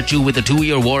comes at you with a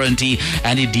 2-year warranty,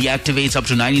 and it deactivates up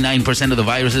to 99% of the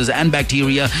viruses and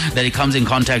bacteria that it comes in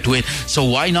contact with. So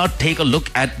why not take a look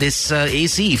at this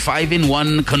AC?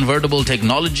 5-in-1 convertible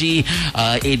technology.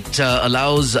 It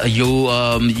allows you,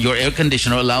 your air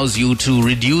conditioner allows you to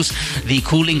reduce the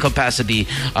cooling capacity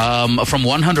from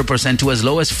 100% to as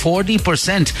low as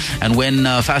 40%. And when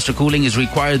faster cooling is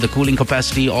required, the cooling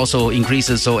capacity also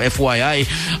increases. So FYI,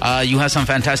 you have some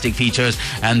fantastic features.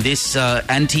 And this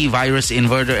antivirus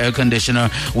inverter air conditioner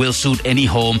will suit any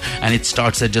home. And it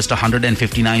starts at just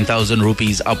 159,000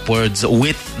 rupees upwards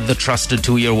with the trusted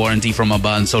 2-year warranty from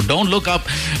Abans. So don't look up,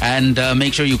 and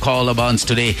make sure you call Abans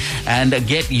today and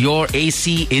get your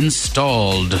AC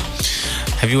installed.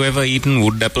 Have you ever eaten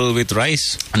wood apple with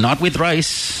rice? Not with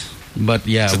rice, but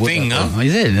yeah. It's a thing, huh?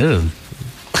 Is it? I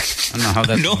don't know how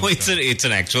that's... No, it's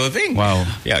an actual thing. Wow.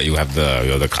 Yeah, you have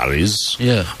the curries.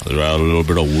 Yeah. A little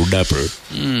bit of wood apple.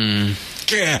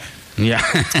 Yeah.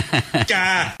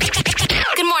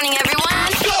 Good morning, everyone.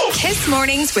 Kiss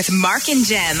Mornings with Mark and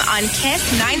Jem on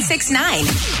Kiss 969.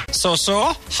 So,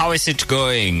 how is it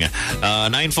going?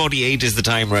 9:48 is the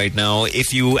time right now.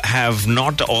 If you have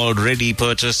not already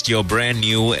purchased your brand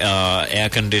new air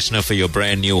conditioner for your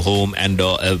brand new home and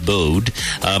or abode,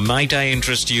 might I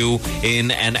interest you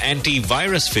in an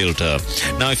antivirus filter?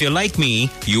 Now, if you're like me,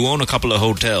 you own a couple of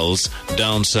hotels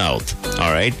down south.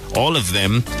 All right? All of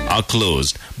them are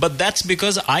closed. But that's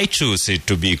because I choose it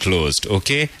to be closed,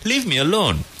 okay? Leave me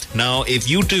alone. Now, if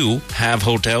you do have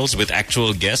hotels with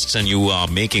actual guests and you are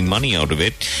making money out of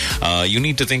it, you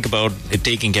need to think about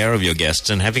taking care of your guests,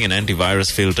 and having an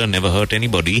antivirus filter never hurt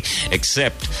anybody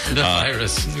except the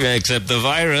virus. Except the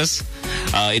virus.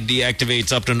 It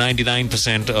deactivates up to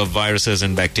 99% of viruses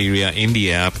and bacteria in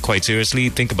the app. Quite seriously,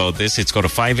 think about this. It's got a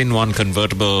 5-in-1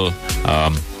 convertible...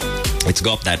 It's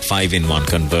got that 5-in-1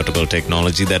 convertible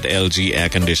technology that LG air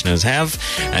conditioners have,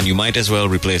 and you might as well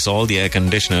replace all the air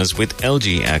conditioners with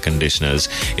LG air conditioners.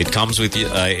 It comes with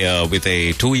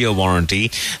a 2-year warranty,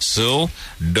 so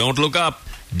don't look up.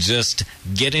 just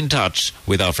get in touch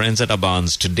with our friends at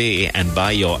Abans today and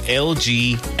buy your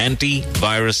LG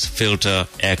anti-virus filter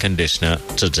air conditioner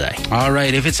today. All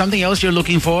right. If it's something else you're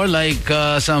looking for, like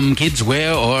some kids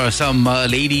wear or some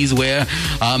ladies wear,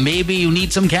 maybe you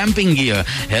need some camping gear,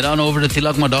 head on over to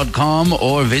tilakma.com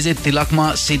or visit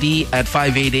Tilakma City at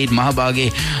 588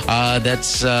 Mahabage.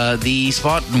 That's the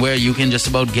spot where you can just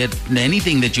about get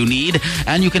anything that you need,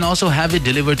 and you can also have it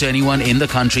delivered to anyone in the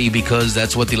country, because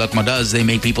that's what Tilakma does. They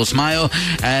make people smile,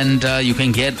 and you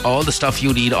can get all the stuff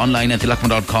you need online at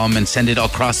tilakma.com and send it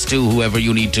across to whoever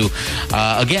you need to.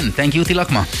 Again, thank you,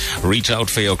 Tilakma. Reach out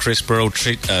for your Crispro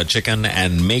chicken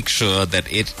and make sure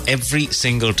that every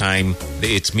single time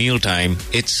it's meal time,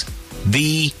 it's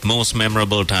the most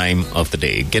memorable time of the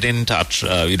day. Get in touch.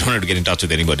 You don't have to get in touch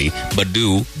with anybody, but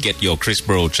do get your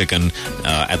Crispro chicken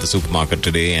at the supermarket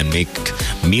today and make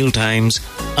meal times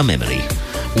a memory.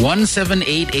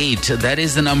 1788, that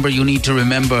is the number you need to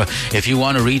remember if you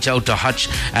want to reach out to Hutch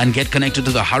and get connected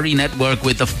to the Hurry network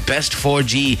with the best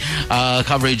 4G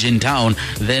coverage in town.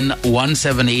 Then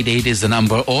 1788 is the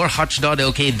number, or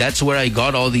hutch.lk. That's where I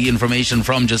got all the information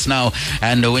from just now.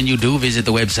 And when you do visit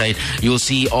the website, you'll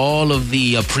see all of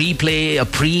the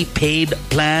prepaid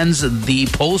plans, the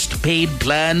postpaid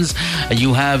plans.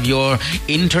 You have your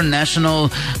international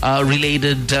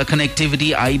related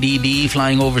connectivity, IDD,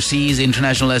 flying overseas,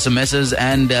 international SMSs,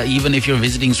 and even if you're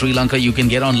visiting Sri Lanka, you can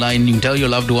get online. You can tell your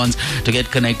loved ones to get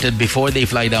connected before they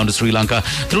fly down to Sri Lanka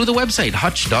through the website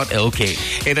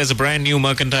hutch.lk. It has a brand new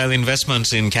Mercantile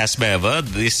Investments in Casbeva.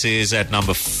 This is at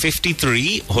number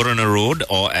 53 Horana Road,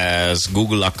 or as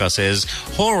Google Akka says,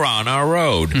 Horana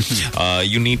Road.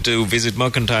 You need to visit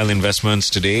Mercantile Investments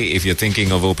today if you're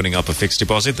thinking of opening up a fixed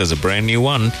deposit. There's a brand new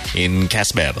one in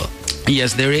Casbeva.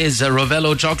 Yes, there is.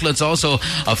 Ravello chocolates, also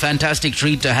a fantastic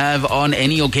treat to have on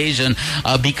any occasion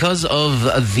because of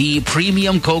the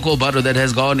premium cocoa butter that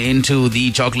has gone into the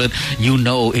chocolate. You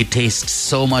know it tastes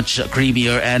so much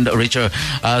creamier and richer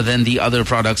than the other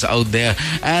products out there.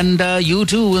 And you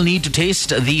too will need to taste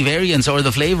the variants or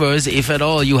the flavors if at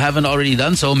all you haven't already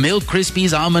done so. Milk,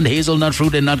 Krispies, almond, hazelnut,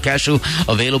 fruit and nut cashew,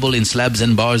 available in slabs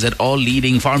and bars at all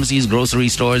leading pharmacies, grocery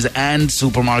stores and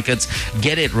supermarkets.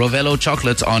 Get it, Ravello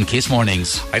chocolates on Kiss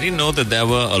Mornings. I didn't know that there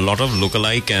were a lot of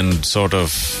lookalike and sort of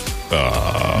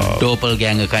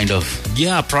doppelganger kind of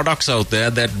products out there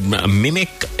that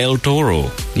mimic El Toro.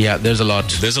 Yeah, there's a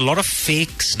lot of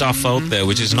fake stuff out there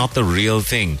which is not the real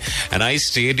thing. And I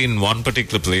stayed in one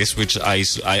particular place which I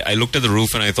looked at the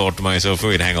roof and I thought to myself,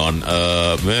 wait, hang on,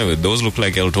 those look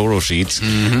like El Toro sheets.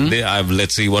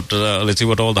 Let's see what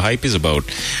all the hype is about.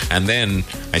 And then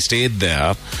I stayed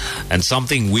there and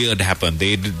something weird happened.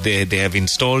 They have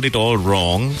installed it all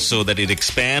wrong so that it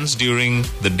expands during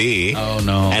the day. Oh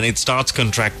no. And it starts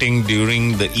contracting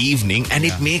during the evening, and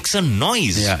it makes a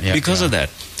noise because of that.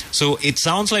 So it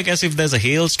sounds like as if there's a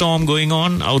hailstorm going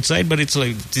on outside, but it's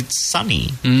like it's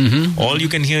sunny. All you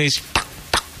can hear is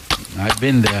I've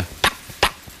been there.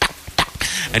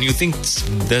 And you think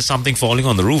there's something falling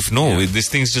on the roof. No, this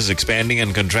thing's just expanding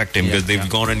and contracting because they've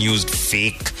gone and used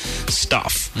fake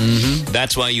stuff.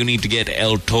 That's why you need to get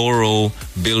El Toro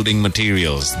building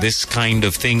materials. This kind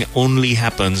of thing only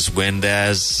happens when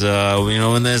there's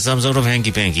when there's some sort of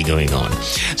hanky-panky going on.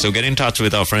 So get in touch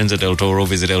with our friends at El Toro.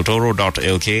 Visit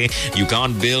eltoro.lk. You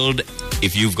can't build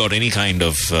if you've got any kind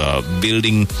of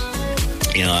building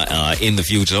in the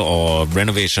future or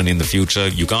renovation in the future.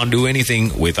 You can't do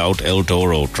anything without El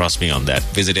Toro. Trust me on that.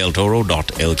 Visit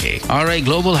eltoro.lk. All right,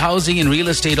 Global Housing and Real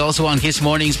Estate also on Kiss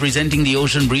Mornings, presenting the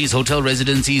Ocean Breeze Hotel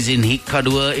Residencies in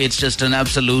Hikkadua. It's just an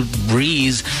absolute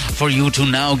breeze for you to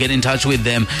now get in touch with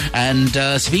them and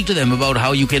speak to them about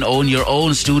how you can own your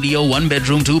own studio,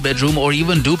 1-bedroom, 2-bedroom, or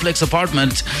even duplex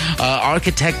apartment,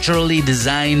 architecturally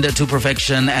designed to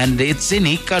perfection. And it's in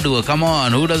Hikkadua. Come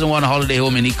on, who doesn't want a holiday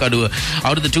home in Hikkadua?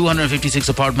 Out of the 256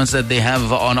 apartments that they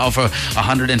have on offer,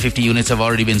 150 units have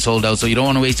already been sold out, so you don't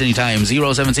want to waste any time.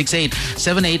 0768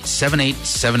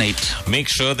 787878. Make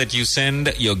sure that you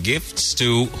send your gifts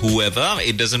to whoever.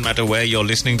 It doesn't matter where you're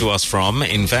listening to us from.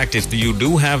 In fact, if you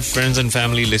do have friends and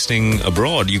family listening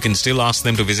abroad, you can still ask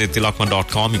them to visit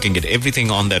tilakma.com. You can get everything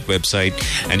on that website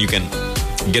and you can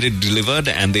get it delivered,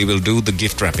 and they will do the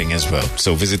gift wrapping as well.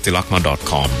 So visit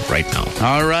tilakma.com right now.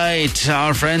 All right,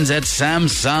 our friends at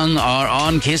Samsung are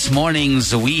on Kiss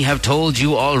Mornings. We have told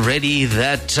you already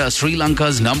that Sri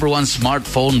Lanka's #1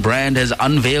 smartphone brand has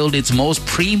unveiled its most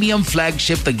premium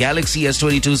flagship, the Galaxy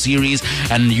S22 series,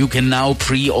 and you can now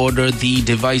pre-order the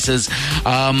devices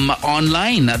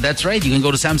online. That's right, you can go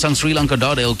to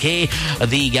samsungsrilanka.lk.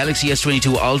 The Galaxy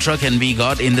S22 Ultra can be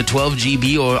got in the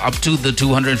 12GB or up to the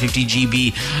 250GB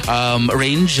the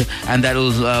range, and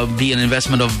that'll be an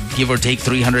investment of give or take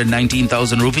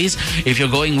 319,000 rupees. If you're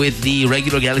going with the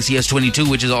regular Galaxy S22,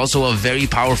 which is also a very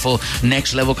powerful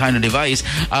next level kind of device,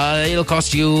 it'll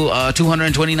cost you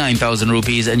 229,000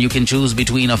 rupees, and you can choose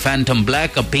between a Phantom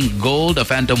Black, a Pink Gold, a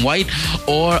Phantom White,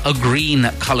 or a green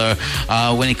color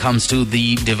when it comes to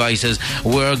the devices.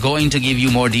 We're going to give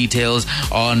you more details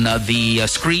on the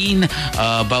screen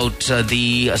about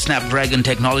the Snapdragon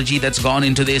technology that's gone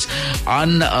into this.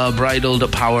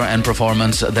 Unbridled power and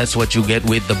performance. That's what you get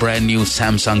with the brand new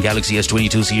Samsung Galaxy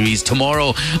S22 series.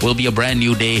 Tomorrow will be a brand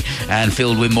new day and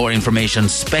filled with more information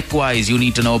spec-wise you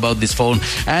need to know about this phone.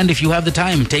 And if you have the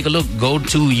time, take a look. Go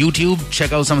to YouTube,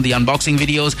 check out some of the unboxing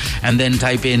videos, and then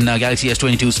type in Galaxy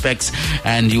S22 specs,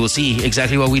 and you will see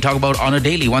exactly what we talk about on a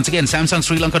daily. Once again, Samsung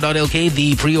SriLanka.lk.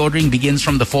 The pre-ordering begins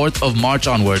from the 4th of March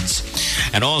onwards.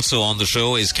 And also on the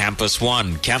show is Campus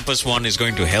One. Campus One is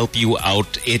going to help you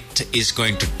out. It is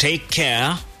going to take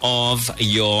care of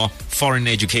your foreign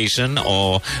education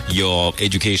or your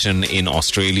education in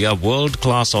Australia.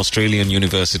 World-class Australian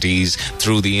universities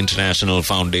through the International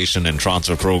Foundation and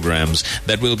Transfer programs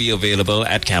that will be available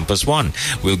at Campus One.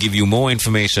 We'll give you more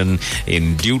information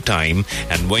in due time,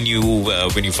 and when you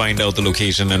find out the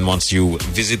location and once you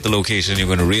visit the location, you're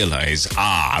going to realize,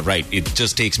 right, it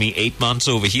just takes me 8 months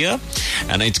over here,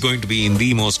 and it's going to be in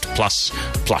the most plush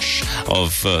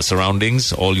of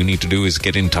surroundings. All you need to do is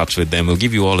get in touch with them. We'll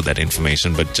give you all of that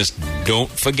information, but just don't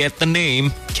forget the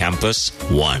name, Campus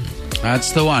One.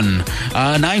 That's the one.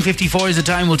 9:54 is the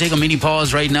time. We'll take a mini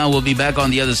pause right now. We'll be back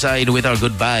on the other side with our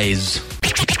goodbyes.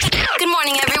 Good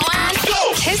morning,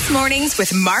 everyone. Kiss Mornings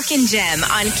with Mark and Jem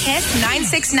on Kiss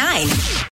 969.